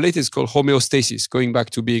related. It's called homeostasis, going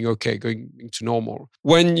back to being okay, going to normal.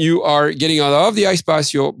 When you are getting out of the ice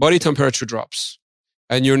bath, your body temperature drops.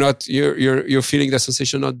 And you're feeling that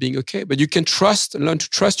sensation of not being okay. But you can learn to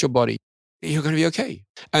trust your body. You're going to be okay.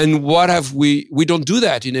 And we don't do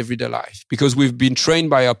that in everyday life because we've been trained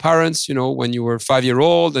by our parents, when you were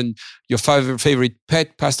 5-year-old and your favorite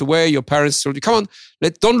pet passed away, your parents told you, come on,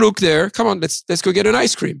 don't look there. Come on, let's go get an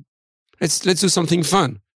ice cream. Let's do something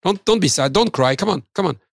fun. Don't be sad. Don't cry. Come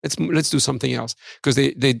on. Let's do something else. Because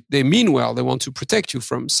they mean well. They want to protect you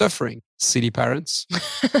from suffering. Silly parents.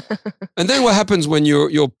 And then what happens when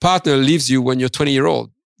your partner leaves you when you're 20-year-old?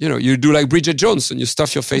 You do like Bridget Jones and you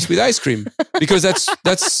stuff your face with ice cream because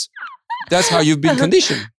that's how you've been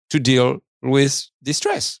conditioned to deal with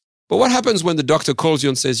distress. But what happens when the doctor calls you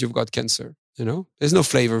and says you've got cancer? There's no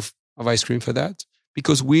flavor of ice cream for that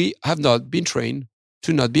because we have not been trained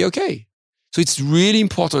to not be okay. So it's really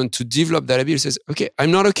important to develop that ability. It says, okay, I'm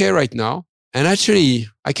not okay right now. And actually,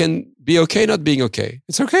 I can be okay not being okay.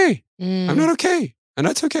 It's okay. I'm not okay. And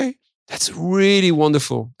that's okay. That's really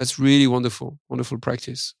wonderful. Wonderful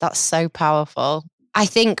practice. That's so powerful. I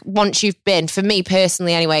think once you've been, for me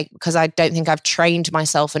personally anyway, because I don't think I've trained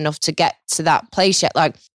myself enough to get to that place yet.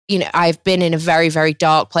 Like, I've been in a very, very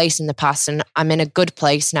dark place in the past and I'm in a good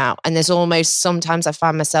place now. And there's almost sometimes I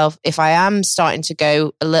find myself, if I am starting to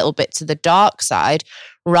go a little bit to the dark side,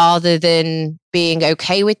 rather than being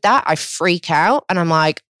okay with that, I freak out and I'm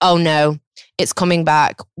like, oh no, it's coming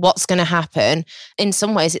back. What's going to happen? In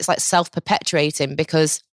some ways, it's like self-perpetuating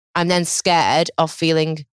because I'm then scared of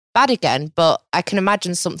feeling bad again. But I can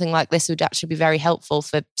imagine something like this would actually be very helpful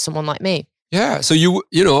for someone like me. Yeah. So you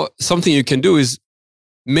know, something you can do is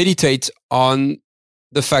meditate on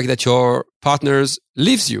the fact that your partners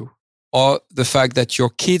leaves you, or the fact that your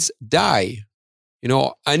kids die. You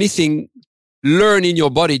know, anything, learn in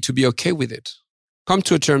your body to be okay with it. Come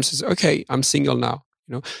to a terms, says, okay, I'm single now.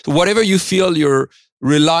 You know, so whatever you feel you're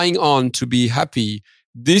relying on to be happy,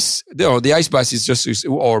 the ice bath is just,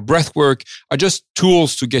 or breath work are just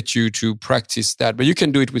tools to get you to practice that. But you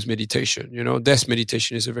can do it with meditation. You know, death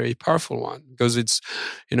meditation is a very powerful one, because it's,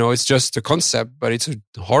 you know, it's just a concept, but it's a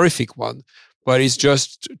horrific one. But it's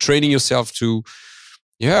just training yourself to,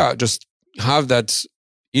 just have that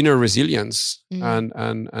inner resilience, and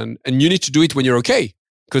you need to do it when you're okay,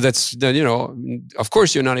 because that's, then, you know, of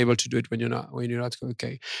course you're not able to do it when you're not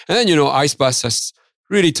okay. And then, you know, ice bath has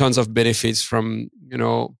really tons of benefits from, you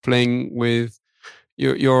know, playing with,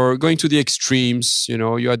 you're going to the extremes, you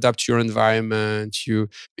know, you adapt your environment, you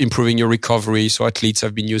improving your recovery. So athletes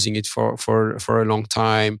have been using it for a long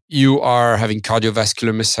time. You are having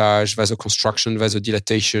cardiovascular massage, vasoconstriction,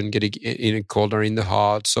 vasodilatation, getting in colder in the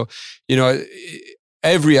heart. So, you know,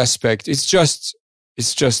 every aspect, it's just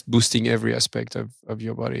boosting every aspect of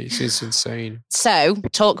your body. It's insane. So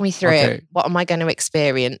talk me through it. What am I going to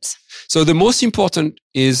experience? So the most important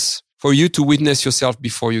is for you to witness yourself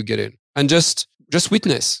before you get in, and just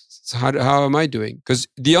witness. So how am I doing? Because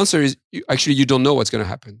the answer is you don't know what's going to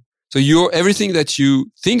happen. So everything that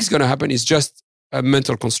you think is going to happen is just a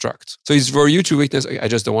mental construct. So it's for you to witness, I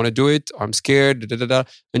just don't want to do it, I'm scared,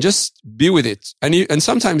 and just be with it. And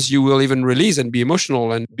sometimes you will even release and be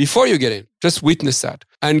emotional. And before you get in, just witness that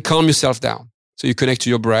and calm yourself down. So you connect to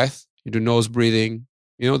your breath, you do nose breathing.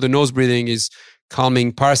 You know, the nose breathing is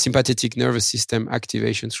calming parasympathetic nervous system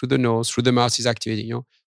activation through the nose, through the mouth is activating. You know,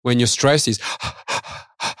 when you're stressed is,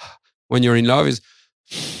 when you're in love is,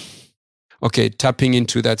 okay, tapping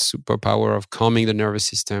into that superpower of calming the nervous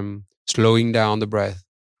system, slowing down the breath,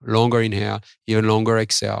 longer inhale, even longer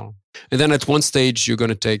exhale. And then at one stage, you're going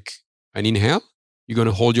to take an inhale, you're going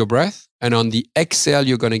to hold your breath, and on the exhale,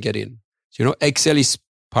 you're going to get in. So, you know, exhale is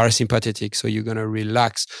parasympathetic, so you're going to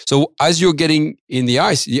relax. So as you're getting in the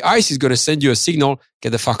ice is going to send you a signal, get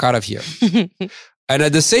the fuck out of here. And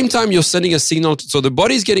at the same time, you're sending a signal. So the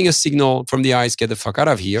body's getting a signal from the ice, get the fuck out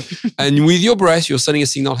of here. And with your breath, you're sending a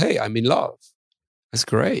signal, hey, I'm in love. That's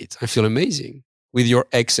great. I feel amazing. With your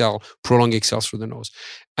exhale, prolonged exhale through the nose.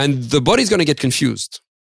 And the body's going to get confused.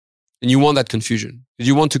 And you want that confusion.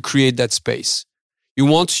 You want to create that space. You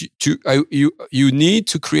want to, you need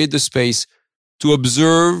to create the space to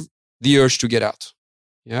observe the urge to get out.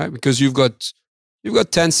 Yeah, because you've got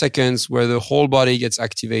 10 seconds where the whole body gets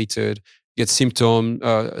activated, gets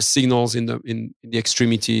signals in the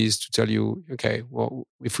extremities to tell you, okay, well,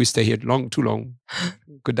 if we stay here too long,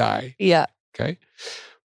 we could die. Yeah. Okay.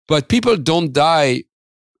 But people don't die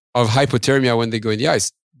of hypothermia when they go in the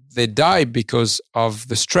ice. They die because of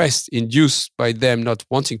the stress induced by them not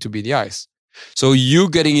wanting to be in the ice. So you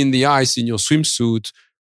getting in the ice in your swimsuit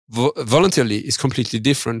voluntarily is completely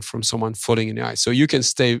different from someone falling in the ice. So you can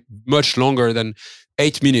stay much longer than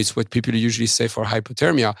 8 minutes, what people usually say for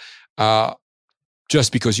hypothermia,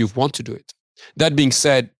 just because you want to do it. That being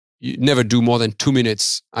said, you never do more than 2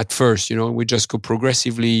 minutes at first. You know, we just go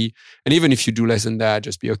progressively. And even if you do less than that,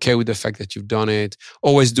 just be okay with the fact that you've done it.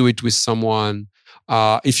 Always do it with someone.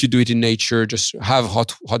 If you do it in nature, just have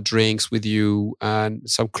hot drinks with you and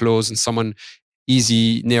some clothes and someone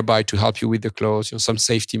easy nearby to help you with the clothes. You know, some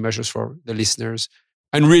safety measures for the listeners.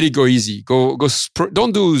 And really go easy.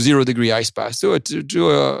 Don't do 0 degree ice bath. Do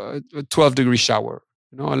a 12 degree shower.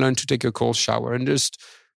 You know, learn to take a cold shower and just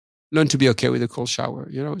learn to be okay with a cold shower.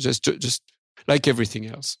 You know, just like everything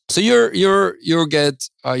else. So your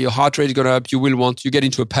heart rate is gonna up. You get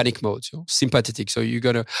into a panic mode, you know, sympathetic. So you're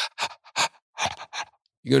gonna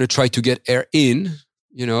try to get air in.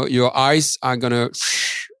 You know, your eyes are gonna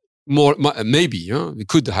maybe, you know, it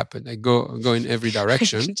could happen. They go in every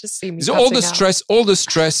direction. Just see me so all the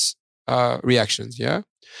stress reactions. Yeah.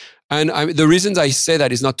 And the reasons I say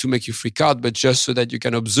that is not to make you freak out, but just so that you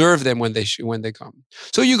can observe them when they come.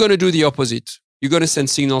 So you're going to do the opposite. You're going to send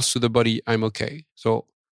signals to the body, I'm okay. So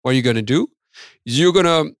what are you going to do? You're going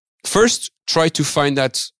to first try to find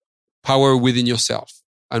that power within yourself,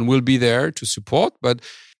 and we'll be there to support. But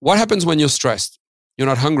what happens when you're stressed? You're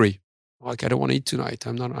not hungry. Like, I don't want to eat tonight.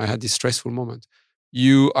 I had this stressful moment.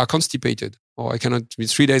 You are constipated. Or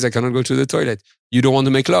 3 days I cannot go to the toilet. You don't want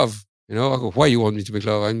to make love. You know, I go, why you want me to make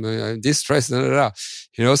love? I'm distressed. Da, da, da.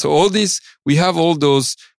 You know, so all this, we have all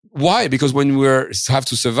those. Why? Because when we have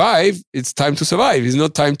to survive, it's time to survive. It's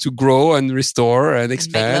not time to grow and restore and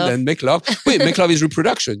expand and make love. Wait, make love is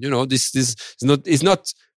reproduction. You know, this is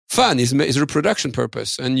not fun. It's reproduction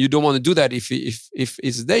purpose, and you don't want to do that if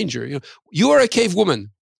it's danger. You know, you are a cave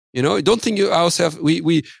woman. You know, don't think ourselves.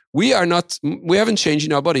 We are not. We haven't changed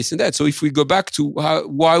in our bodies in that. So if we go back to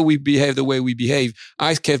why we behave the way we behave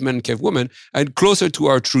as cavemen and cavewomen, and closer to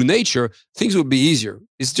our true nature, things will be easier.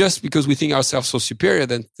 It's just because we think ourselves so superior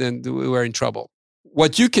then we're in trouble.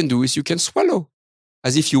 What you can do is you can swallow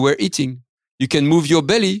as if you were eating. You can move your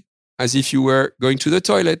belly as if you were going to the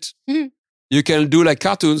toilet. Mm-hmm. You can do like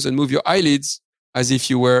cartoons and move your eyelids as if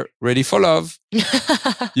you were ready for love.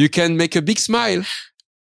 You can make a big smile.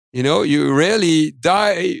 You know, you rarely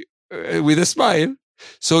die with a smile.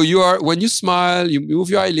 So when you smile, you move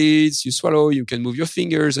your eyelids, you swallow, you can move your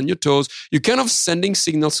fingers and your toes. You're kind of sending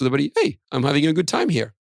signals to the body. Hey, I'm having a good time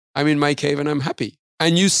here. I'm in my cave and I'm happy.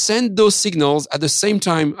 And you send those signals at the same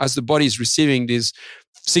time as the body is receiving these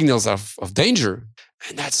signals of danger.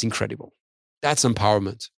 And that's incredible. That's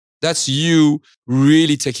empowerment. That's you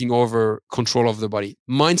really taking over control of the body.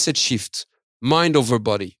 Mindset shift, mind over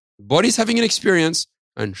body. The body's having an experience.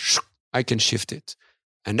 And I can shift it.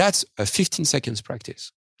 And that's a 15 seconds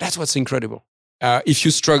practice. That's what's incredible. If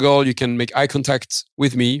you struggle, you can make eye contact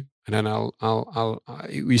with me, and then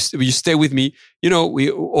you stay with me. You know,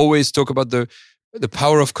 we always talk about the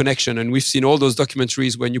power of connection, and we've seen all those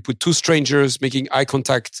documentaries when you put two strangers making eye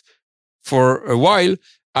contact for a while,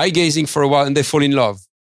 eye gazing for a while, and they fall in love.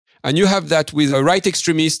 And you have that with a right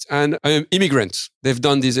extremist and an immigrant. They've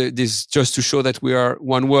done this just to show that we are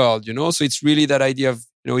one world, you know? So it's really that idea of,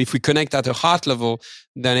 you know, if we connect at a heart level,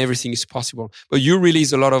 then everything is possible. But you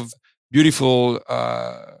release a lot of beautiful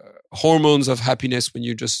hormones of happiness when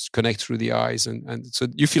you just connect through the eyes. And so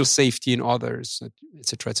you feel safety in others, et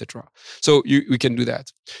cetera, et cetera. So we can do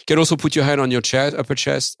that. You can also put your hand on your chest, upper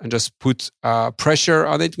chest, and just put pressure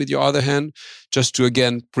on it with your other hand, just to,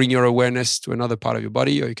 again, bring your awareness to another part of your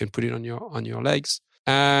body, or you can put it on your legs.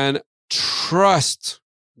 And trust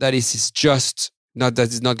that it is just not that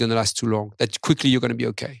it's not going to last too long, that quickly you're going to be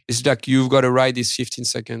okay. It's like you've got to ride these 15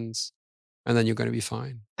 seconds and then you're going to be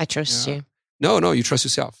fine. I trust you. No, you trust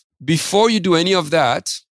yourself. Before you do any of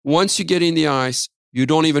that, once you get in the ice, you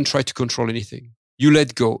don't even try to control anything. You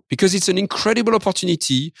let go, because it's an incredible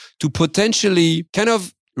opportunity to potentially kind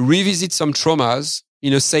of revisit some traumas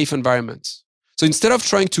in a safe environment. So instead of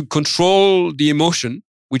trying to control the emotion,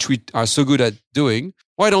 which we are so good at doing,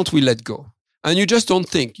 why don't we let go? And you just don't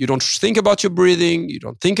think. You don't think about your breathing. You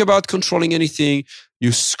don't think about controlling anything.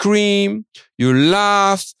 You scream, you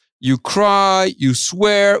laugh, you cry, you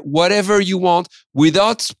swear, whatever you want,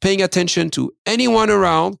 without paying attention to anyone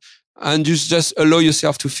around, and you just allow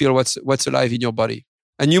yourself to feel what's alive in your body.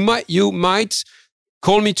 And you might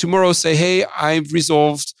call me tomorrow, say, hey, I've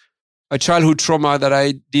resolved a childhood trauma that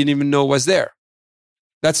I didn't even know was there.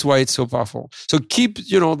 That's why it's so powerful. So keep,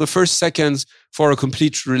 the first seconds for a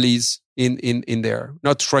complete release in there,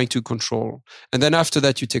 not trying to control. And then after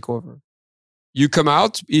that, you take over. You come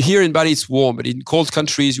out. Here in Bali, it's warm, but in cold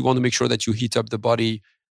countries, you want to make sure that you heat up the body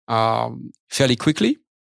fairly quickly.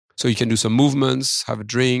 So you can do some movements, have a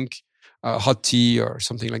drink, hot tea or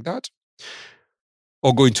something like that.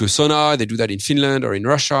 Or go into a sauna. They do that in Finland or in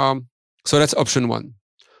Russia. So that's option one.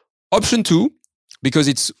 Option two, because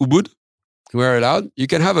it's Ubud, we're allowed, you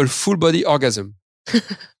can have a full body orgasm.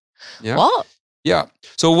 Yeah? What? Yeah.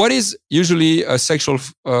 So what is usually a sexual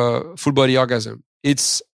full body orgasm?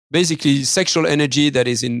 It's basically sexual energy that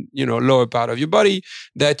is in, lower part of your body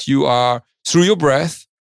that you are, through your breath,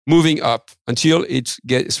 moving up until it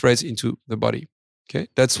spreads into the body. Okay.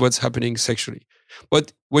 That's what's happening sexually.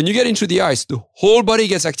 But when you get into the ice, the whole body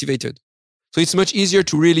gets activated. So it's much easier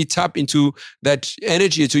to really tap into that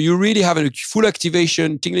energy. So you really have a full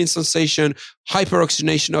activation, tingling sensation,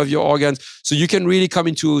 hyperoxygenation of your organs. So you can really come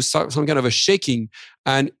into some kind of a shaking.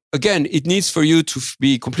 And again, it needs for you to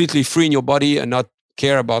be completely free in your body and not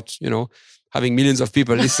care about, having millions of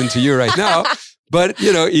people listen to you right now. But,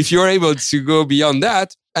 if you're able to go beyond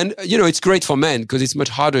that, and, it's great for men because it's much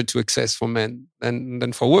harder to access for men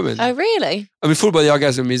than for women. Oh, really? I mean, full body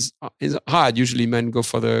orgasm is hard. Usually men go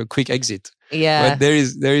for the quick exit. Yeah. But there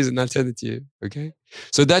is an alternative. Okay.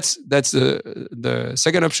 So that's the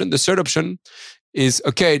second option. The third option is,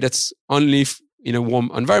 okay, that's only in a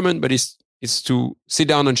warm environment, but it's to sit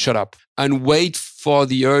down and shut up and wait for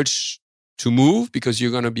the urge to move, because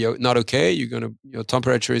you're going to be not okay. Your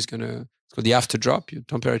temperature is going to, the after drop, your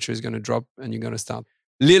temperature is going to drop and you're going to start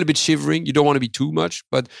a little bit shivering. You don't want to be too much,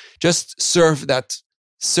 but just serve that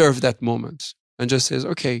serve that moment and just says,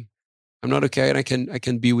 okay, I'm not okay, and I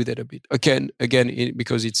can be with it a bit. Again,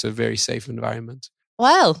 because it's a very safe environment.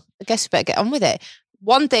 Well, I guess we better get on with it.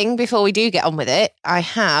 One thing before we do get on with it, I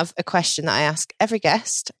have a question that I ask every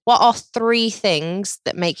guest. What are 3 things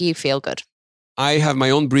that make you feel good? I have my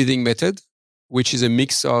own breathing method, which is a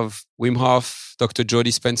mix of Wim Hof, Dr. Joe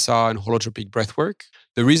Dispenza, and holotropic breathwork.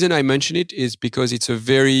 The reason I mention it is because it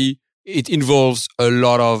involves a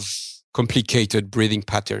lot of complicated breathing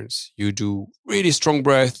patterns. You do really strong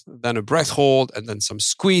breath, then a breath hold, and then some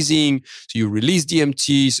squeezing. So you release the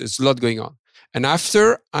empties. There's a lot going on. And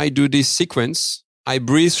after I do this sequence, I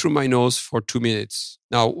breathe through my nose for 2 minutes.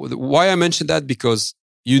 Now, why I mention that? Because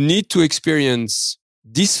you need to experience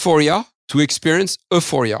dysphoria to experience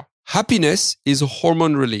euphoria. Happiness is a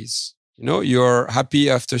hormone release. You're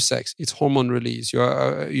happy after sex. It's hormone release. You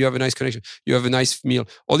have a nice connection. You have a nice meal.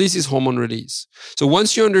 All this is hormone release. So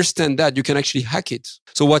once you understand that, you can actually hack it.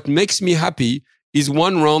 So what makes me happy is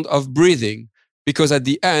 1 round of breathing, because at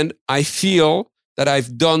the end, I feel that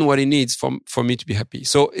I've done what it needs for me to be happy.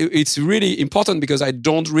 So it's really important, because I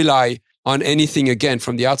don't rely on anything again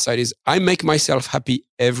from the outside. I make myself happy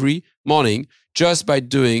every morning just by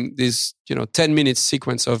doing this 10 minutes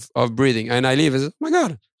sequence of breathing. And I leave as, oh my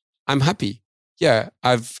God, I'm happy. Yeah,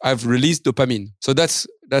 I've released dopamine. So that's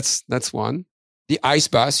one. The ice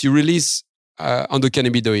bath, you release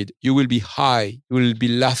endocannabinoid. You will be high. You will be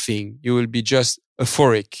laughing. You will be just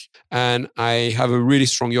euphoric. And I have a really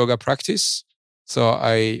strong yoga practice. So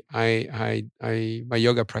my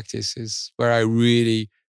yoga practice is where I really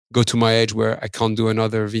go to my edge, where I can't do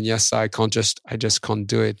another vinyasa. I just can't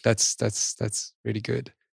do it. That's really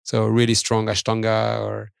good. So really strong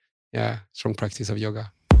Ashtanga strong practice of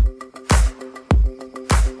yoga.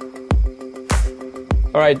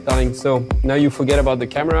 All right, darling. So now you forget about the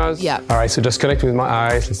cameras. Yeah. All right, so just connect with my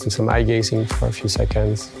eyes. Let's do some eye gazing for a few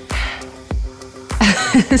seconds.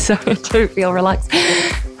 Sorry, I don't feel relaxed.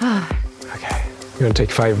 Okay. You're going to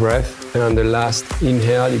take 5 breaths. And on the last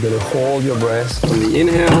inhale, you're going to hold your breath on the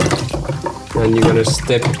inhale. And you're going to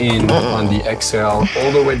step in on the exhale,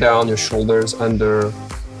 all the way down, your shoulders under.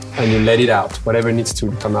 And you let it out. Whatever needs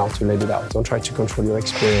to come out, you let it out. Don't try to control your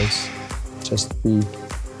experience. Just be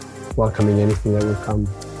welcoming anything that will come.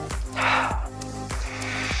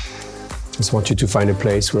 Just want you to find a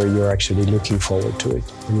place where you're actually looking forward to it.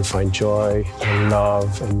 When you find joy and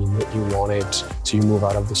love and you want it, so you move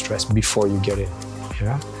out of the stress before you get it.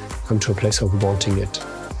 Yeah? Come to a place of wanting it.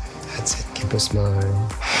 That's it. Keep a smile.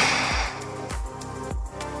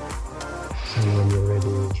 And when you're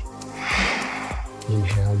ready,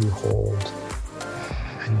 inhale, you hold,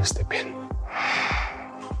 and you step in.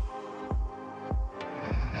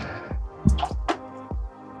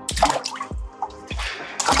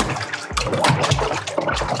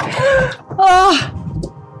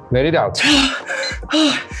 Let it out.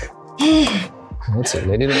 That's it.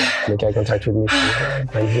 Let it out. Make eye contact with me.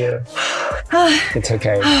 I'm here. It's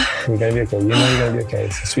okay. You're going to be okay. You know you're going to be okay.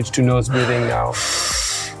 So switch to nose breathing now.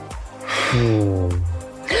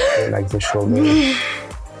 Relax the shoulder.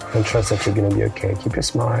 And trust that you're going to be okay. Keep your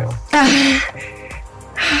smile.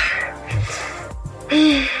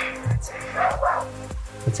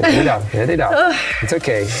 That's it. Let it out. Let it out. It's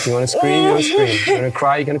okay. You want to scream, you want to scream. You want to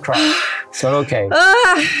cry, you're going to cry. It's all okay.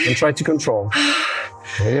 Don't try to control.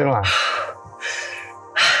 Let it out.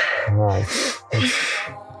 All right.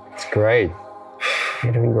 It's great.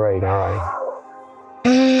 You're doing great. All right.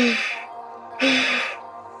 You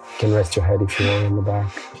can rest your head if you want on the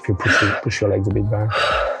back. If you push your legs a bit back.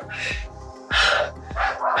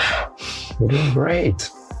 You're doing great.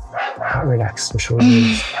 Relax the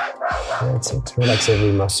shoulders. That's it. Relax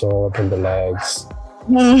every muscle, open the legs.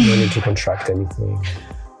 No need to contract anything.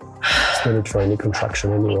 There's no need for any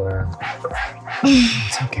contraction anywhere.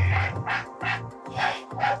 It's okay.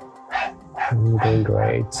 You're doing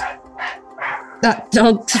great. That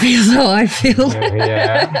dog feels how I feel.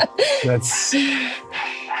 Yeah. Let's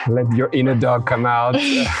let your inner dog come out.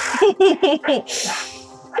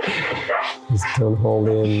 Just don't hold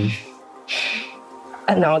in.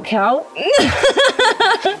 And now I count.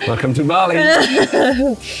 Welcome to Bali.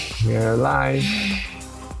 You're alive.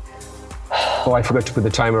 Oh, I forgot to put the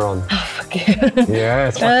timer on. Oh, fuck you.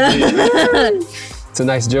 Yeah, it's a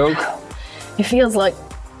nice joke. It feels like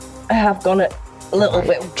I have gone it a little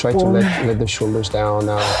bit. Try to let the shoulders down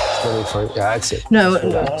now. Yeah, that's it. No, I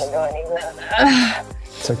don't want to go anywhere.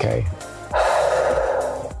 It's okay.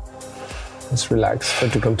 Just relax. Try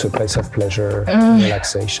to come to a place of pleasure,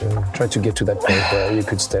 relaxation. Try to get to that point where you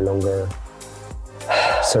could stay longer.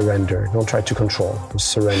 Surrender. Don't try to control. Just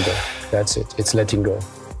surrender. That's it. It's letting go.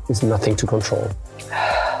 It's nothing to control.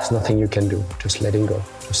 There's nothing you can do. Just letting go.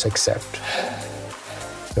 Just accept.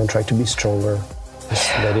 Don't try to be stronger. Just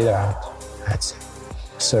let it out. That's it.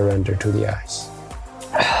 Surrender to the ice.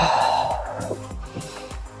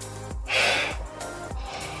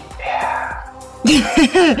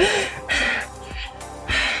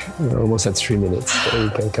 We're almost at 3 minutes, so you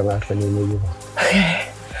can come out when you need it.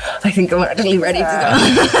 Okay. I think I'm actually ready to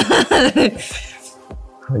go.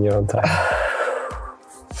 When you're on time.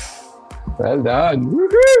 Well done.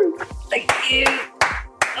 Woohoo! Thank you.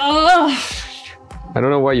 Oh. I don't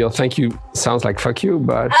know why your thank you sounds like fuck you,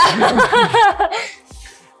 but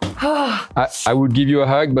I would give you a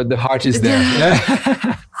hug, but the heart is there.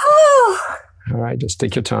 All right, just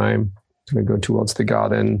take your time. I'm going to go towards the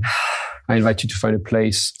garden. I invite you to find a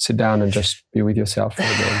place, sit down and just be with yourself for a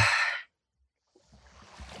bit.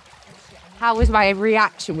 How was my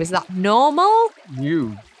reaction? Was that normal?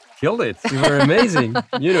 You killed it. You were amazing.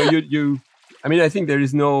 I mean, I think there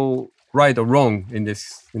is no right or wrong in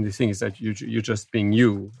this thing. Is that you're just being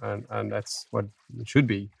you, and that's what it should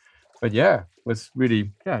be. But yeah, it was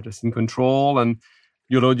really just in control, and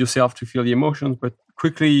you allowed yourself to feel the emotions, but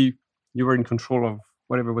quickly you were in control of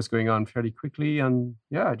whatever was going on fairly quickly, and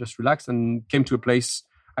I just relaxed and came to a place.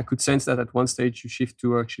 I could sense that at one stage you shift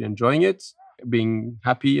to actually enjoying it, being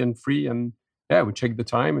happy and free, and we checked the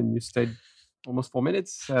time, and you stayed almost 4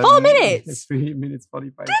 minutes. 4 minutes? 3 minutes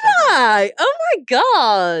 45. Did I? Oh my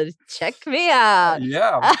God! Check me out.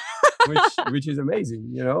 Yeah, which is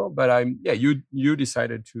amazing, But you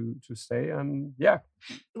decided to stay, and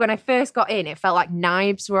When I first got in, it felt like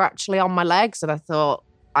knives were actually on my legs, and I thought,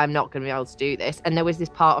 I'm not going to be able to do this. And there was this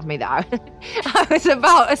part of me that I was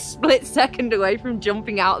about a split second away from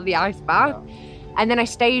jumping out of the ice bath. Yeah. And then I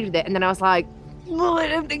stayed with it. And then I was like, well, I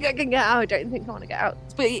don't think I can get out. I don't think I want to get out.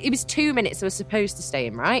 But it was 2 minutes I was supposed to stay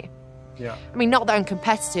in, right? Yeah. I mean, not that I'm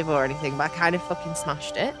competitive or anything, but I kind of fucking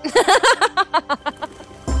smashed it.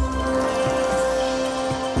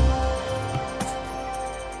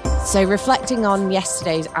 So reflecting on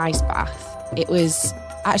yesterday's ice bath, it was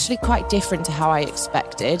actually quite different to how I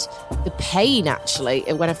expected. The pain, actually,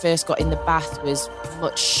 when I first got in the bath was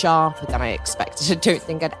much sharper than I expected. I don't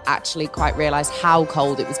think I'd actually quite realised how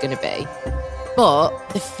cold it was going to be. But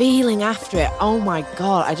the feeling after it, oh my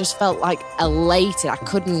God, I just felt like elated.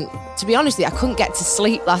 To be honest with you, I couldn't get to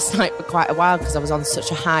sleep last night for quite a while because I was on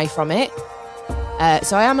such a high from it.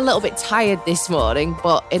 So I am a little bit tired this morning,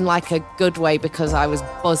 but in like a good way because I was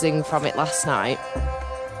buzzing from it last night.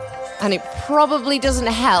 And it probably doesn't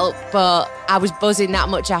help, but I was buzzing that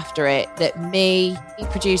much after it that me,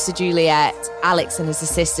 producer Juliet, Alex and his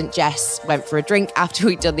assistant Jess went for a drink after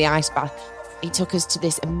we'd done the ice bath. He took us to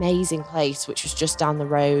this amazing place, which was just down the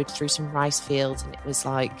road through some rice fields. And it was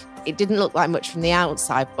like, it didn't look like much from the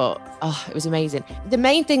outside, but it was amazing. The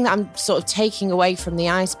main thing that I'm sort of taking away from the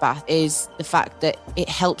ice bath is the fact that it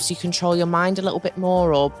helps you control your mind a little bit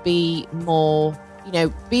more or be more...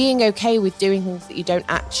 being okay with doing things that you don't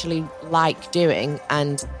actually like doing,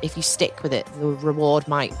 and if you stick with it, the reward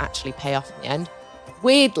might actually pay off in the end.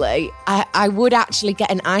 Weirdly, I would actually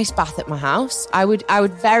get an ice bath at my house. I would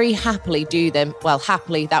very happily do them. Well,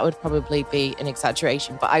 happily, that would probably be an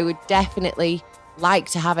exaggeration, but I would definitely like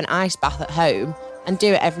to have an ice bath at home and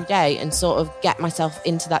do it every day and sort of get myself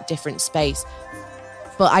into that different space.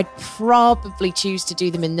 But I'd probably choose to do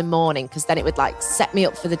them in the morning because then it would like set me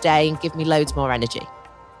up for the day and give me loads more energy.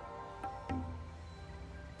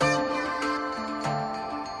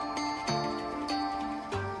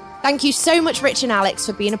 Thank you so much, Rich and Alex,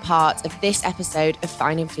 for being a part of this episode of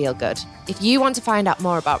Finding Feel Good. If you want to find out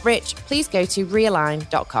more about Rich, please go to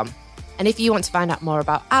realign.com. And if you want to find out more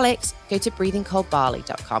about Alex, go to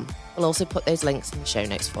breathingcoldbarley.com. We'll also put those links in the show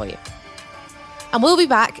notes for you. And we'll be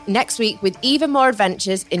back next week with even more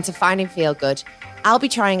adventures into Finding Feel Good. I'll be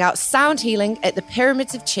trying out sound healing at the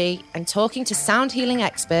Pyramids of Chi and talking to sound healing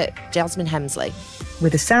expert Jasmine Hemsley.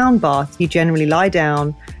 With a sound bath, you generally lie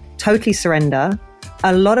down, totally surrender.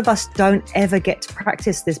 A lot of us don't ever get to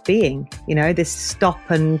practice this being, this stop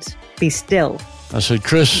and be still. I said,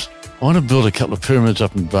 Chris, I want to build a couple of pyramids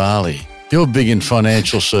up in Bali. You're big in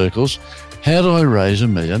financial circles. How do I raise $1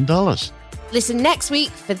 million? Listen next week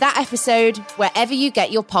for that episode wherever you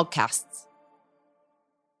get your podcasts.